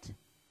that?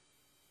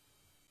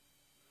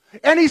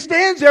 And he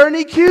stands there and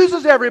he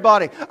accuses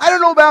everybody. I don't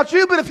know about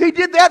you, but if he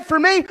did that for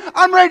me,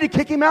 I'm ready to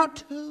kick him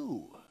out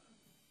too.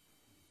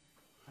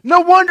 No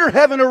wonder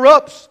heaven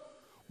erupts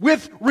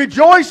with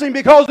rejoicing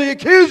because the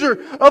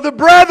accuser of the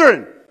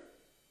brethren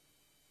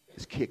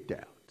is kicked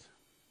out.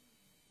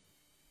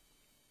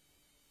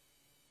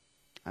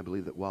 I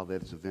believe that while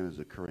this event is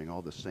occurring,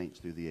 all the saints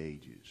through the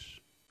ages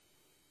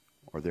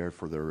are there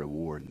for their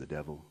reward, and the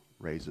devil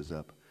raises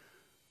up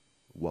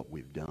what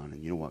we've done.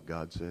 And you know what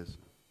God says?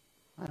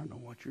 I don't know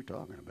what you're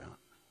talking about.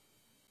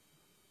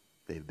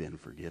 They've been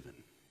forgiven,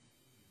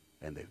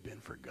 and they've been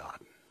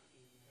forgotten.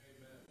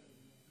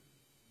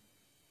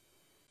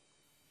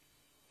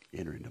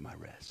 Amen. Enter into my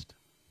rest.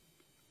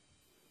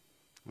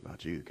 What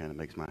about you? It kind of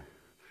makes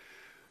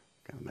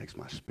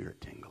my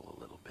spirit tingle a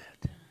little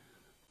bit.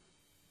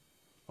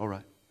 All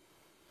right.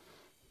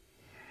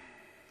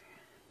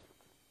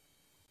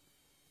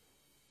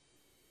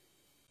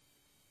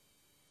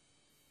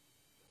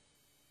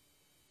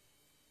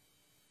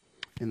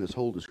 In this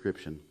whole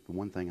description, the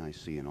one thing I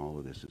see in all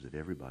of this is that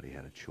everybody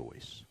had a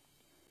choice.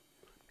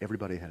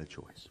 Everybody had a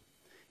choice.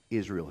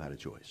 Israel had a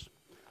choice.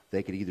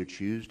 They could either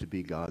choose to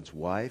be God's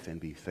wife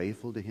and be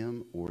faithful to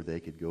him, or they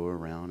could go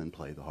around and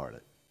play the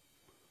harlot.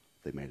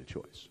 They made a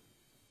choice.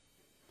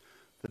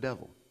 The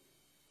devil,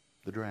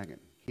 the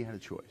dragon, he had a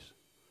choice.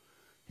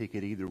 He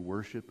could either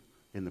worship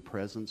in the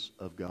presence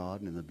of God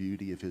and in the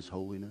beauty of his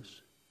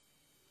holiness,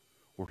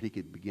 or he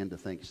could begin to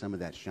think some of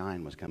that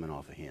shine was coming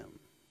off of him.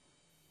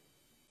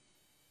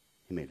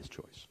 He made his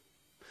choice.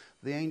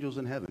 The angels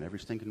in heaven, every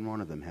stinking one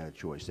of them had a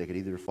choice. They could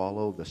either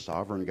follow the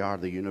sovereign God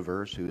of the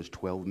universe, who is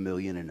 12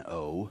 million and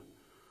O,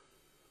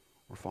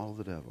 or follow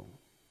the devil.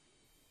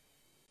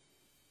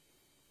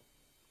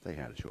 They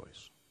had a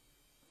choice.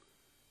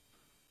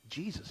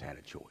 Jesus had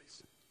a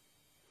choice.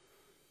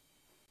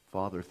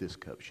 Father, if this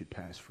cup should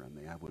pass from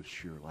me, I would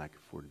sure like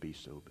for it to be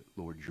so, but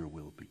Lord, your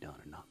will be done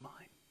and not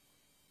mine.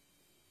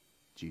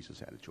 Jesus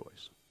had a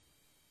choice.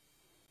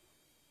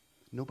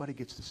 Nobody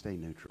gets to stay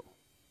neutral.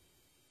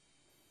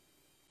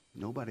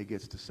 Nobody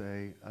gets to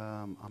say,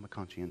 I'm a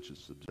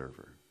conscientious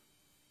observer.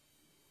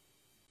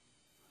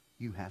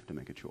 You have to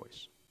make a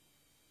choice.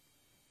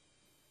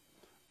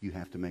 You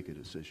have to make a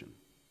decision.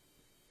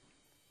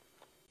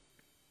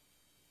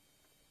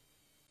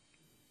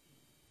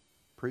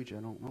 Preach, I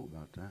don't know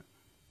about that.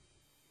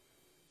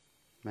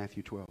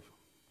 Matthew 12.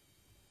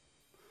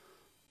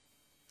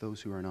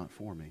 Those who are not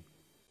for me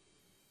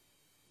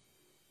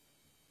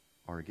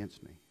are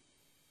against me.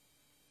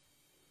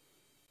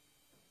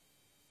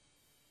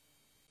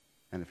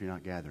 And if you're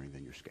not gathering,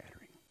 then you're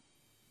scattering.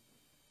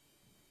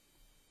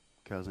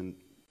 Cousin,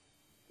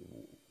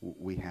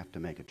 we have to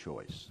make a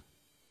choice.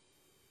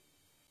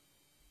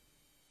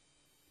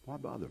 Why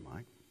bother,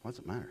 Mike? What does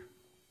it matter?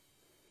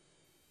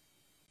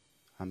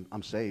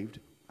 I'm saved.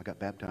 I got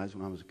baptized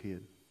when I was a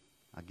kid.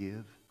 I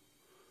give.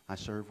 I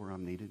serve where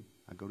I'm needed.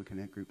 I go to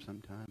Connect Group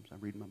sometimes. I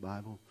read my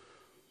Bible.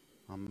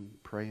 I'm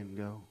pray and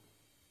go.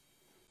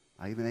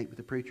 I even ate with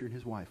the preacher and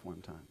his wife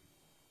one time.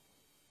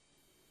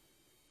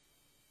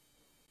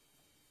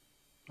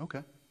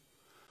 Okay.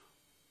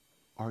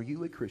 Are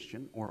you a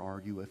Christian or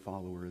are you a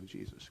follower of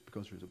Jesus?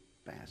 Because there's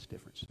a vast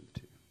difference in the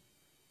two.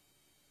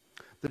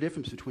 The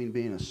difference between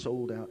being a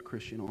sold-out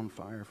Christian on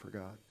fire for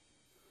God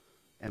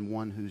and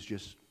one who's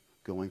just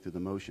going through the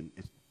motion,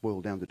 it's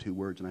boiled down to two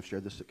words, and I've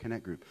shared this at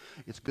Connect Group.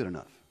 It's good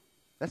enough.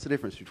 That's the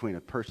difference between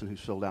a person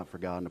who's sold out for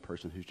God and a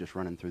person who's just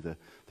running through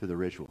the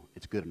ritual.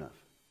 It's good enough.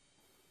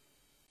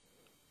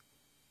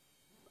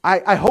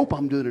 I hope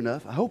I'm good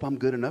enough. I hope I'm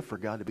good enough for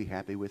God to be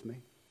happy with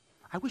me.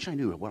 I wish I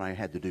knew what I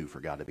had to do for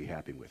God to be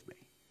happy with me.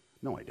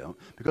 No, I don't.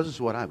 Because this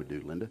is what I would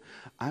do, Linda.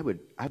 I would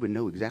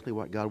know exactly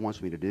what God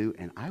wants me to do,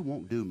 and I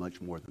won't do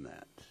much more than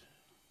that.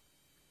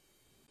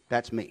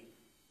 That's me.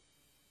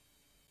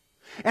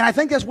 And I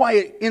think that's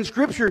why in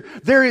Scripture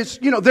there is,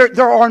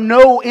 there are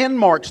no end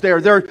marks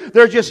there.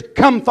 They're just,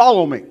 come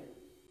follow me.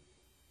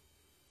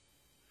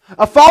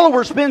 A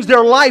follower spends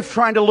their life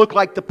trying to look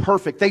like the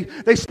perfect.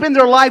 They spend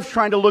their life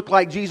trying to look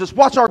like Jesus.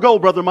 What's our goal,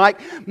 Brother Mike?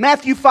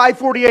 Matthew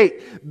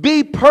 5:48.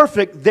 Be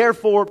perfect,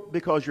 therefore,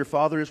 because your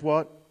Father is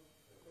what?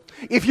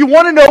 If you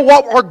want to know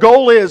what our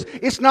goal is,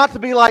 it's not to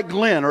be like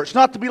Glenn, or it's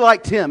not to be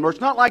like Tim, or it's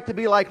not like to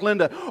be like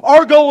Linda.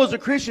 Our goal as a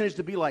Christian is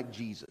to be like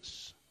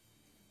Jesus.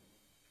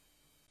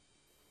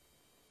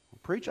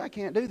 Preacher, I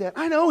can't do that.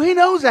 I know, he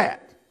knows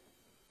that.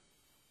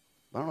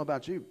 But I don't know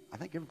about you. I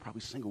think every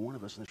probably single one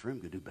of us in this room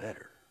could do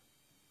better.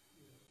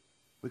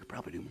 We could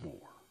probably do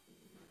more.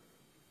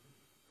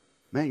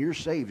 Man, you're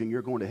saved and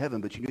you're going to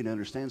heaven, but you need to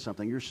understand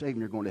something. You're saved and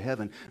you're going to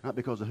heaven not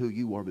because of who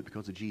you are, but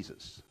because of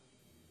Jesus.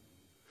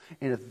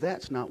 And if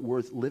that's not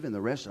worth living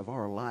the rest of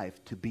our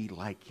life to be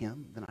like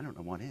Him, then I don't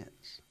know what is.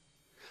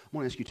 I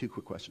want to ask you two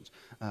quick questions.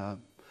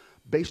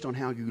 Based on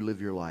how you live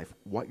your life,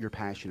 what you're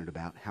passionate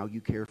about, how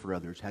you care for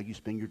others, how you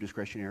spend your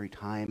discretionary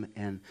time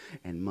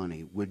and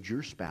money, would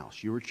your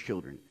spouse, your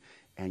children,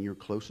 and your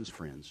closest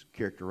friends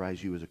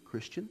characterize you as a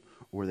Christian,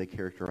 or they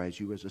characterize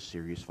you as a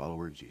serious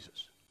follower of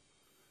Jesus?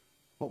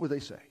 What would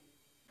they say?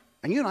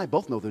 And you and I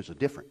both know there's a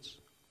difference.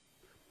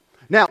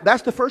 Now,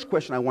 that's the first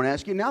question I want to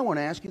ask you. Now I want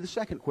to ask you the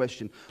second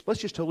question.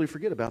 Let's just totally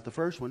forget about the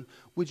first one.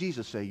 Would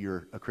Jesus say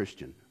you're a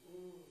Christian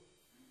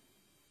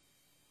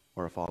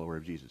or a follower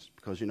of Jesus?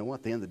 Because you know what?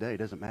 At the end of the day, it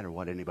doesn't matter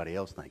what anybody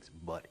else thinks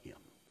but Him.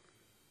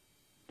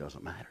 It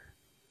doesn't matter.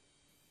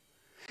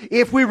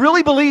 If we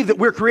really believe that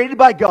we're created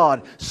by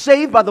God,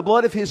 saved by the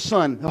blood of His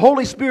Son, the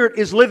Holy Spirit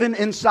is living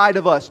inside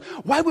of us,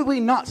 why would we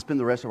not spend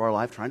the rest of our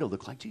life trying to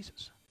look like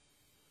Jesus?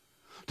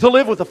 To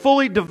live with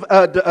fully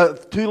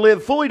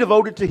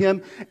devoted to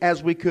Him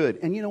as we could.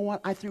 And you know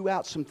what? I threw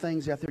out some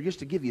things out there just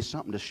to give you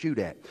something to shoot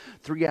at.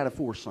 3 out of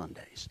 4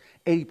 Sundays.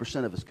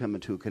 80% of us come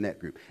into a Connect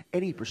group.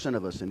 80%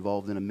 of us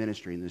involved in a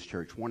ministry in this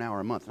church, 1 hour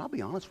a month. And I'll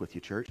be honest with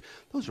you, church,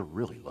 those are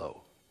really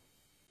low.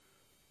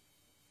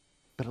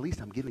 But at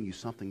least I'm giving you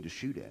something to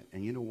shoot at.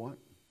 And you know what?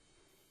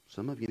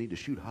 Some of you need to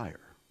shoot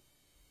higher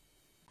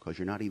because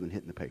you're not even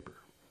hitting the paper.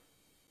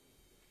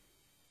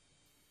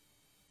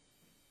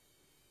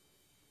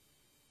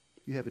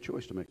 You have a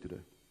choice to make today.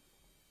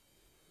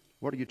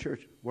 What are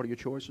your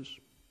choices?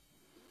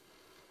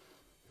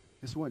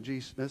 That's what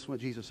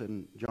Jesus said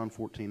in John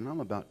 14, and I'm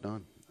about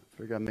done. I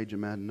figure I made you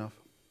mad enough.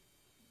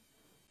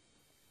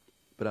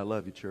 But I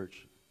love you,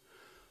 church.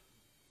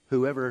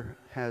 Whoever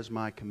has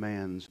my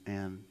commands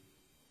and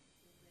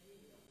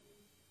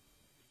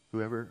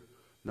whoever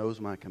knows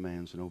my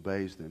commands and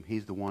obeys them,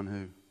 he's the one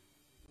who...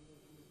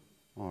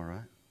 All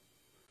right.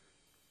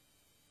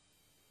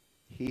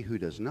 He who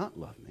does not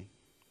love me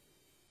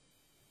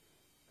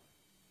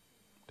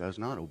does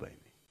not obey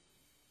me.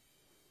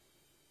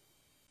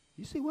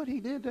 You see what he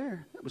did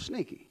there? That was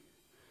sneaky.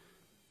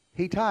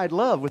 He tied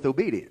love with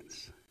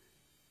obedience.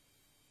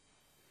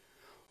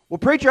 Well,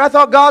 preacher, I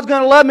thought God's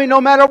going to love me no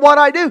matter what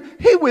I do.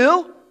 He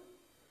will.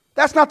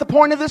 That's not the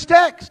point of this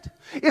text.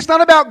 It's not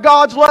about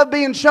God's love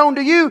being shown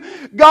to you.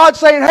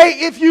 God's saying,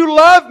 hey, if you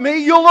love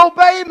me, you'll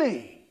obey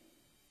me.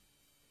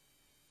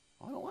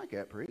 I don't like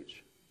that,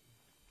 preach.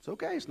 It's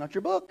okay. It's not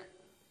your book.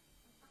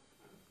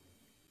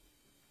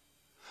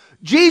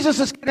 Jesus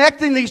is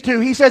connecting these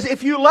two. He says,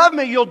 if you love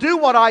me, you'll do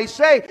what I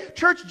say.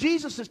 Church,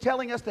 Jesus is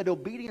telling us that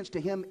obedience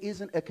to Him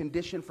isn't a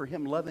condition for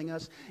Him loving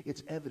us.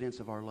 It's evidence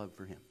of our love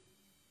for Him.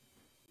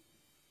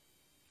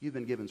 You've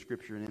been given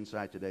Scripture and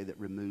insight today that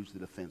removes the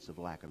defense of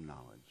lack of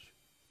knowledge.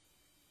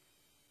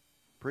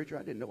 Preacher,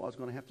 I didn't know I was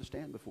going to have to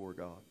stand before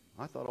God.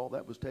 I thought all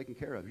that was taken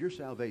care of. Your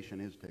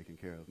salvation is taken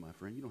care of, my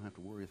friend. You don't have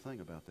to worry a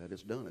thing about that.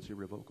 It's done. It's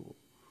irrevocable.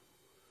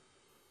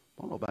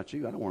 I don't know about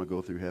you. I don't want to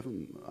go through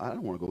heaven. I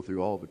don't want to go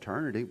through all of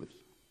eternity with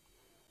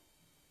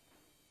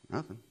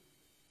nothing.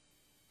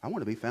 I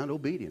want to be found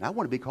obedient. I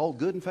want to be called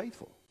good and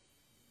faithful.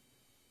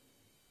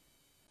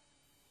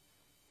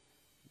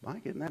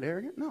 Mike, isn't that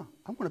arrogant? No.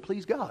 I want to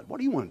please God. What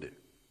do you want to do?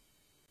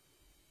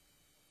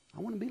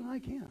 I want to be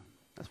like Him.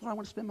 That's what I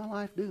want to spend my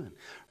life doing.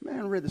 Man,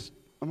 I read this.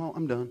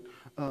 I'm done.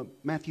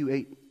 Matthew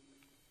 8.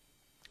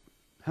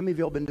 How many of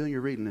y'all been doing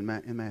your reading in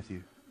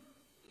Matthew?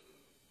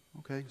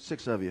 Okay,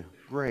 6 of you.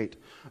 Great.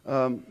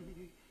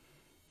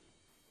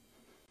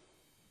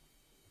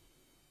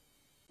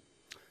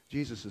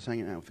 Jesus is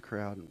hanging out with the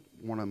crowd, and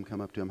one of them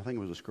come up to him. I think it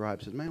was a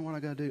scribe. Said, "Man, what I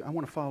got to do? I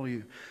want to follow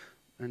you."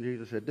 And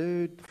Jesus said,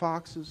 "Dude, the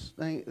foxes,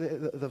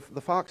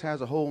 the fox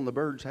has a hole and the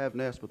birds have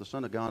nests, but the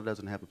Son of God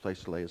doesn't have a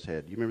place to lay His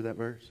head." You remember that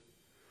verse?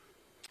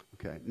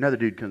 Okay. Another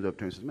dude comes up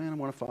to him and says, "Man, I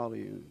want to follow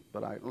you,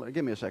 but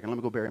give me a second. Let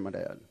me go bury my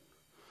dad."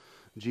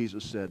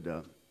 Jesus said,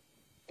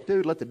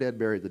 "Dude, let the dead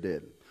bury the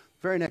dead."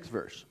 Very next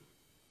verse.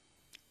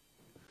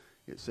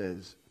 It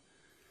says,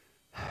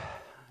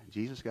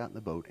 Jesus got in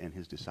the boat and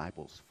His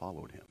disciples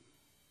followed Him.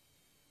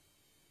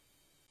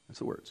 That's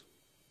the words.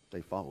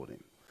 They followed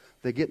Him.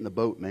 They get in the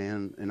boat,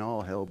 man, and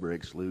all hell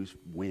breaks loose,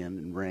 wind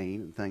and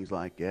rain and things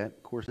like that.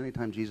 Of course,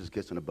 anytime Jesus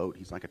gets in a boat,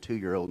 he's like a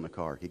 2-year-old in a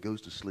car. He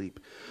goes to sleep.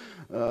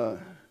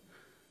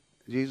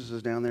 Jesus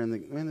is down there,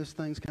 and this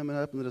thing's coming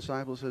up, and the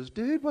disciple says,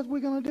 dude, what are we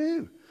going to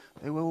do?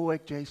 They will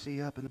wake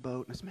JC up in the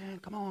boat, and says, man,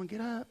 come on,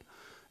 get up.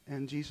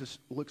 And Jesus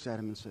looks at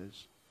him and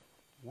says,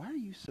 why are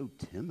you so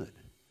timid?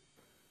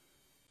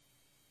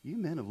 You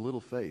men of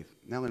little faith.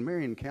 Now, in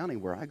Marion County,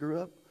 where I grew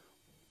up,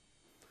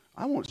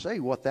 I won't say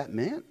what that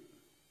meant,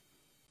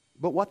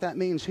 but what that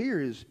means here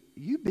is,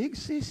 you big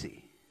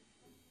sissy.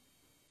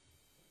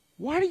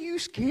 What are you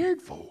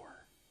scared for?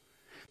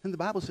 And the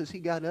Bible says he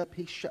got up,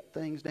 he shut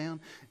things down.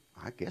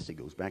 I guess he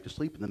goes back to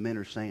sleep, and the men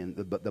are saying,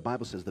 the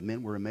Bible says the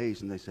men were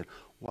amazed, and they said,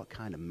 what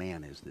kind of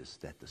man is this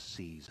that the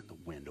seas and the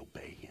wind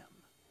obey him?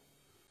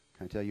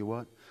 Can I tell you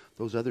what?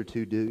 Those other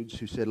two dudes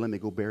who said, let me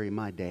go bury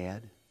my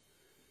dad,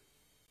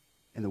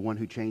 and the one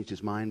who changed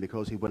his mind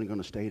because he wasn't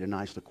going to stay at a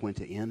nice La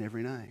Quinta Inn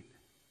every night.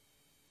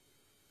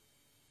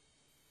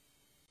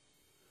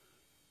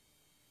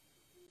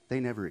 They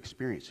never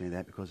experienced any of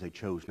that because they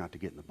chose not to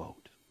get in the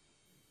boat.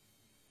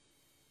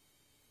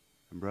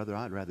 And brother,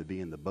 I'd rather be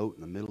in the boat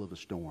in the middle of a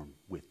storm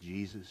with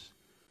Jesus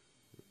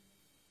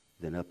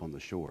than up on the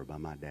shore by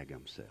my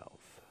daggum self.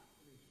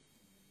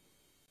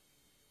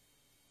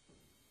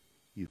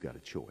 You've got a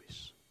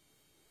choice.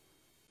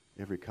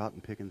 Every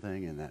cotton-picking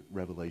thing in that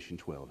Revelation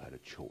 12 had a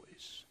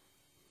choice.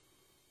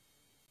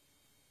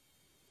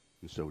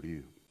 And so do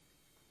you.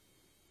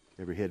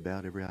 Every head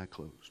bowed, every eye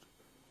closed.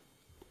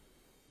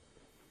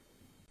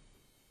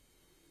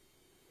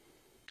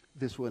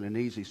 This wasn't an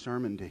easy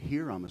sermon to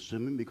hear, I'm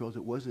assuming, because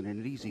it wasn't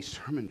an easy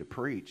sermon to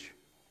preach.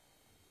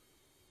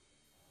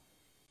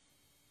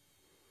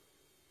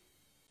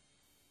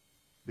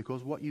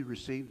 Because what you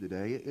received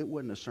today, it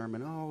wasn't a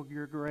sermon, oh,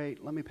 you're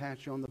great, let me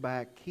pat you on the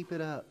back, keep it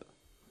up.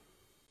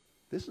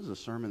 This is a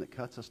sermon that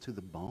cuts us to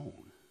the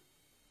bone.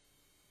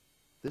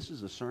 This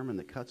is a sermon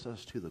that cuts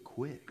us to the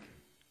quick.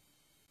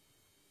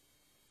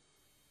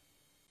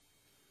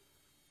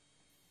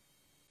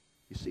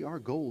 You see, our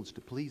goal is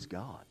to please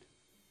God.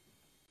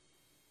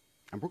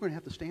 And we're going to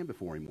have to stand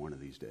before him one of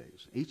these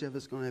days. Each of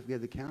us is going to have to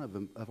give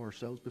account of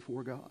ourselves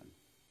before God.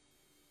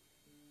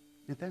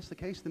 If that's the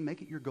case, then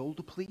make it your goal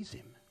to please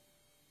him.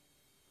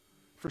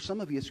 For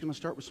some of you, it's going to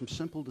start with some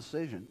simple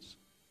decisions.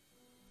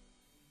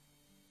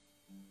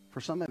 For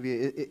some of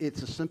you,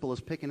 it's as simple as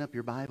picking up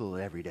your Bible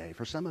every day.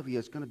 For some of you,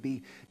 it's going to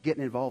be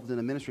getting involved in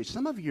a ministry.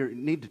 Some of you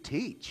need to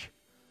teach.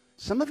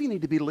 Some of you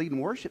need to be leading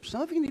worship.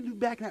 Some of you need to be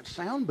back in that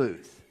sound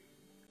booth.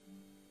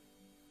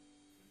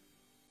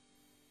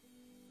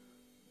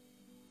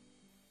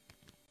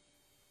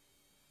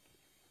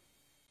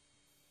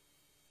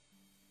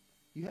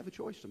 You have a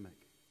choice to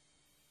make.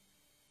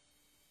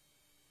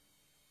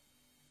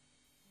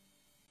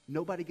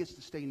 Nobody gets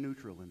to stay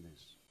neutral in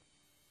this.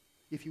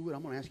 If you would,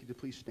 I'm going to ask you to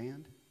please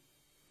stand.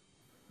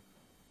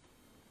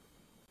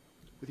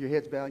 With your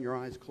heads bowed and your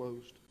eyes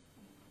closed.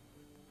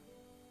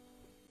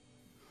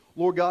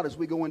 Lord God, as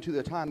we go into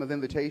the time of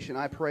invitation,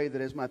 I pray that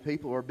as my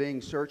people are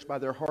being searched by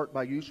their heart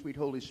by you, sweet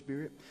Holy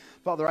Spirit,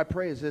 Father, I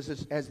pray as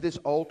this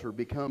altar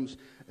becomes,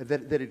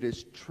 that it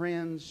is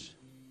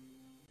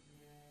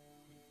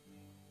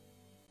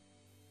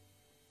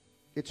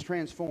it's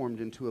transformed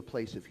into a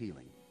place of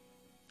healing.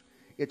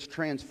 It's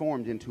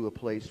transformed into a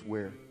place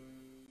where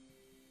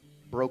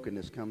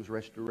brokenness comes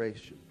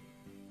restoration,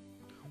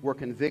 where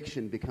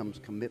conviction becomes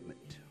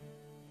commitment,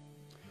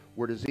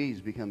 where disease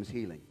becomes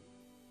healing.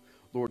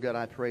 Lord God,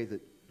 I pray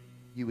that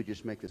you would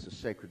just make this a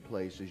sacred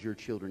place as your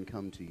children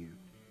come to you.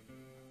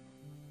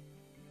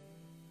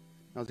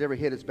 Now, as every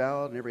head is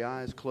bowed and every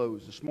eye is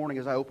closed, this morning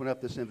as I open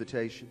up this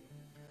invitation,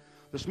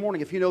 this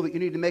morning, if you know that you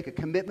need to make a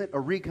commitment, a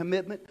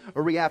recommitment,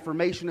 a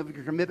reaffirmation of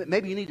your commitment,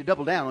 maybe you need to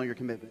double down on your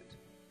commitment.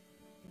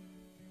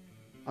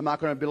 I'm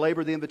not going to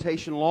belabor the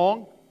invitation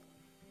long,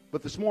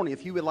 but this morning,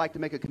 if you would like to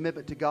make a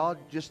commitment to God,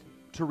 just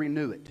to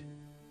renew it,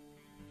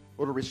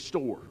 or to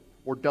restore,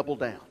 or double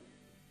down,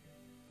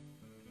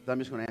 I'm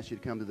just going to ask you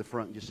to come to the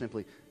front and just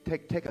simply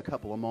take a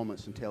couple of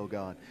moments and tell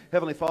God.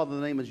 Heavenly Father, in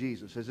the name of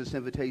Jesus, as this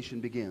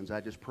invitation begins, I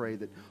just pray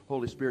that,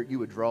 Holy Spirit, you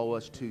would draw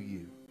us to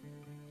you.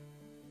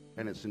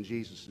 And it's in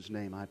Jesus'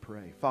 name I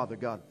pray. Father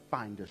God,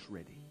 find us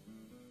ready.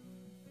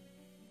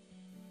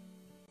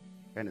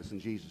 And it's in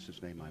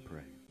Jesus' name I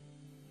pray.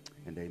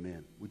 And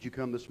amen. Would you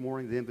come this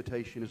morning? The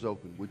invitation is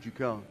open. Would you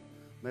come?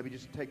 Maybe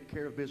just take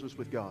care of business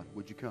with God.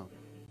 Would you come?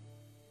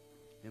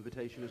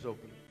 Invitation is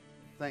open.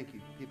 Thank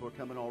you. People are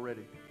coming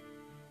already.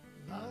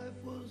 Life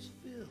was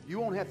filled.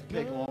 You won't have to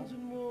take long.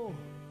 War,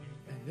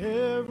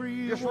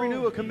 and just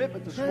renew a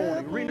commitment this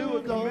morning. Renew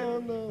a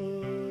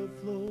commitment.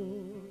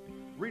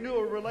 Renew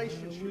a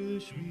relationship.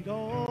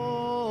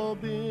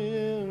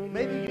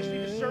 Maybe you just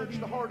need to search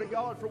the heart of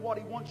God for what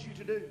he wants you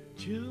to do.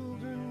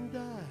 Children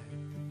died,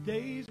 the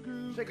days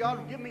grew. Say,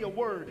 God, give me a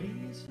word.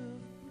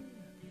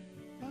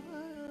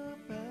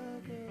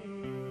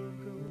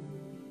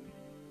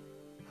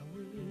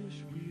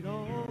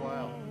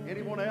 Wow.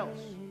 Anyone else?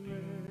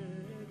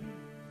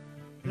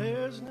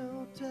 There's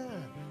no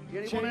time.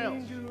 Anyone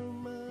else? Your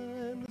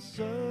mind, the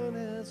sun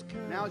has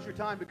come. Now's your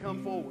time to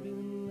come forward.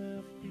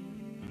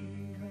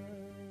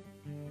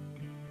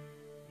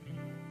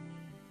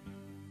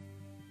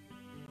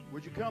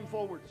 Would you come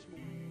forward this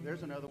morning?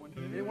 There's another one.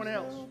 Anyone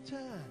else?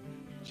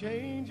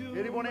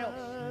 Anyone else?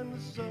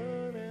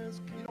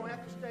 You don't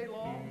have to stay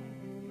long.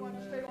 You don't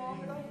have to stay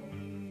long at all.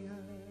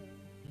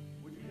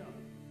 Would you come?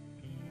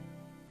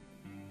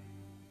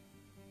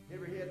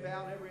 Every head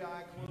bowed, every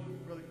eye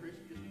closed. Brother Chris,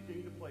 just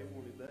continue to play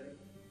for me, buddy.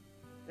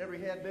 Every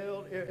head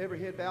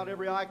bowed,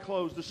 every eye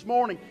closed. This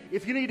morning,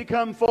 if you need to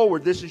come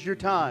forward, this is your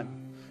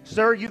time.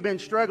 Sir, you've been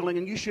struggling,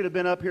 and you should have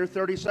been up here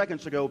 30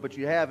 seconds ago, but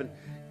you haven't.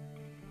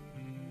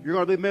 You're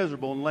going to be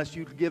miserable unless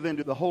you give in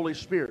to the Holy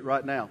Spirit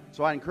right now.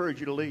 So I encourage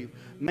you to leave.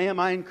 Ma'am,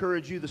 I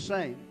encourage you the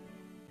same.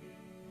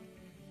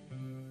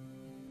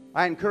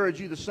 I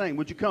encourage you the same.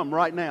 Would you come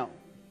right now?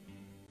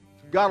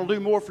 God will do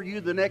more for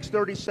you the next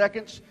 30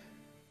 seconds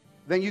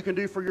than you can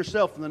do for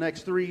yourself in the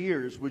next 3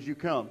 years. Would you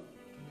come?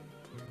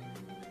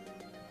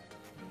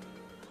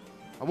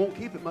 I won't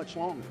keep it much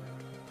longer.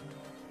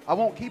 I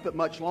won't keep it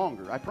much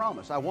longer. I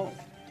promise I won't.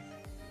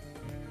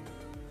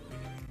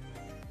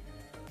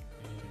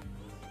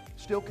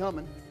 Still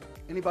coming.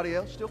 Anybody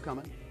else? Still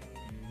coming.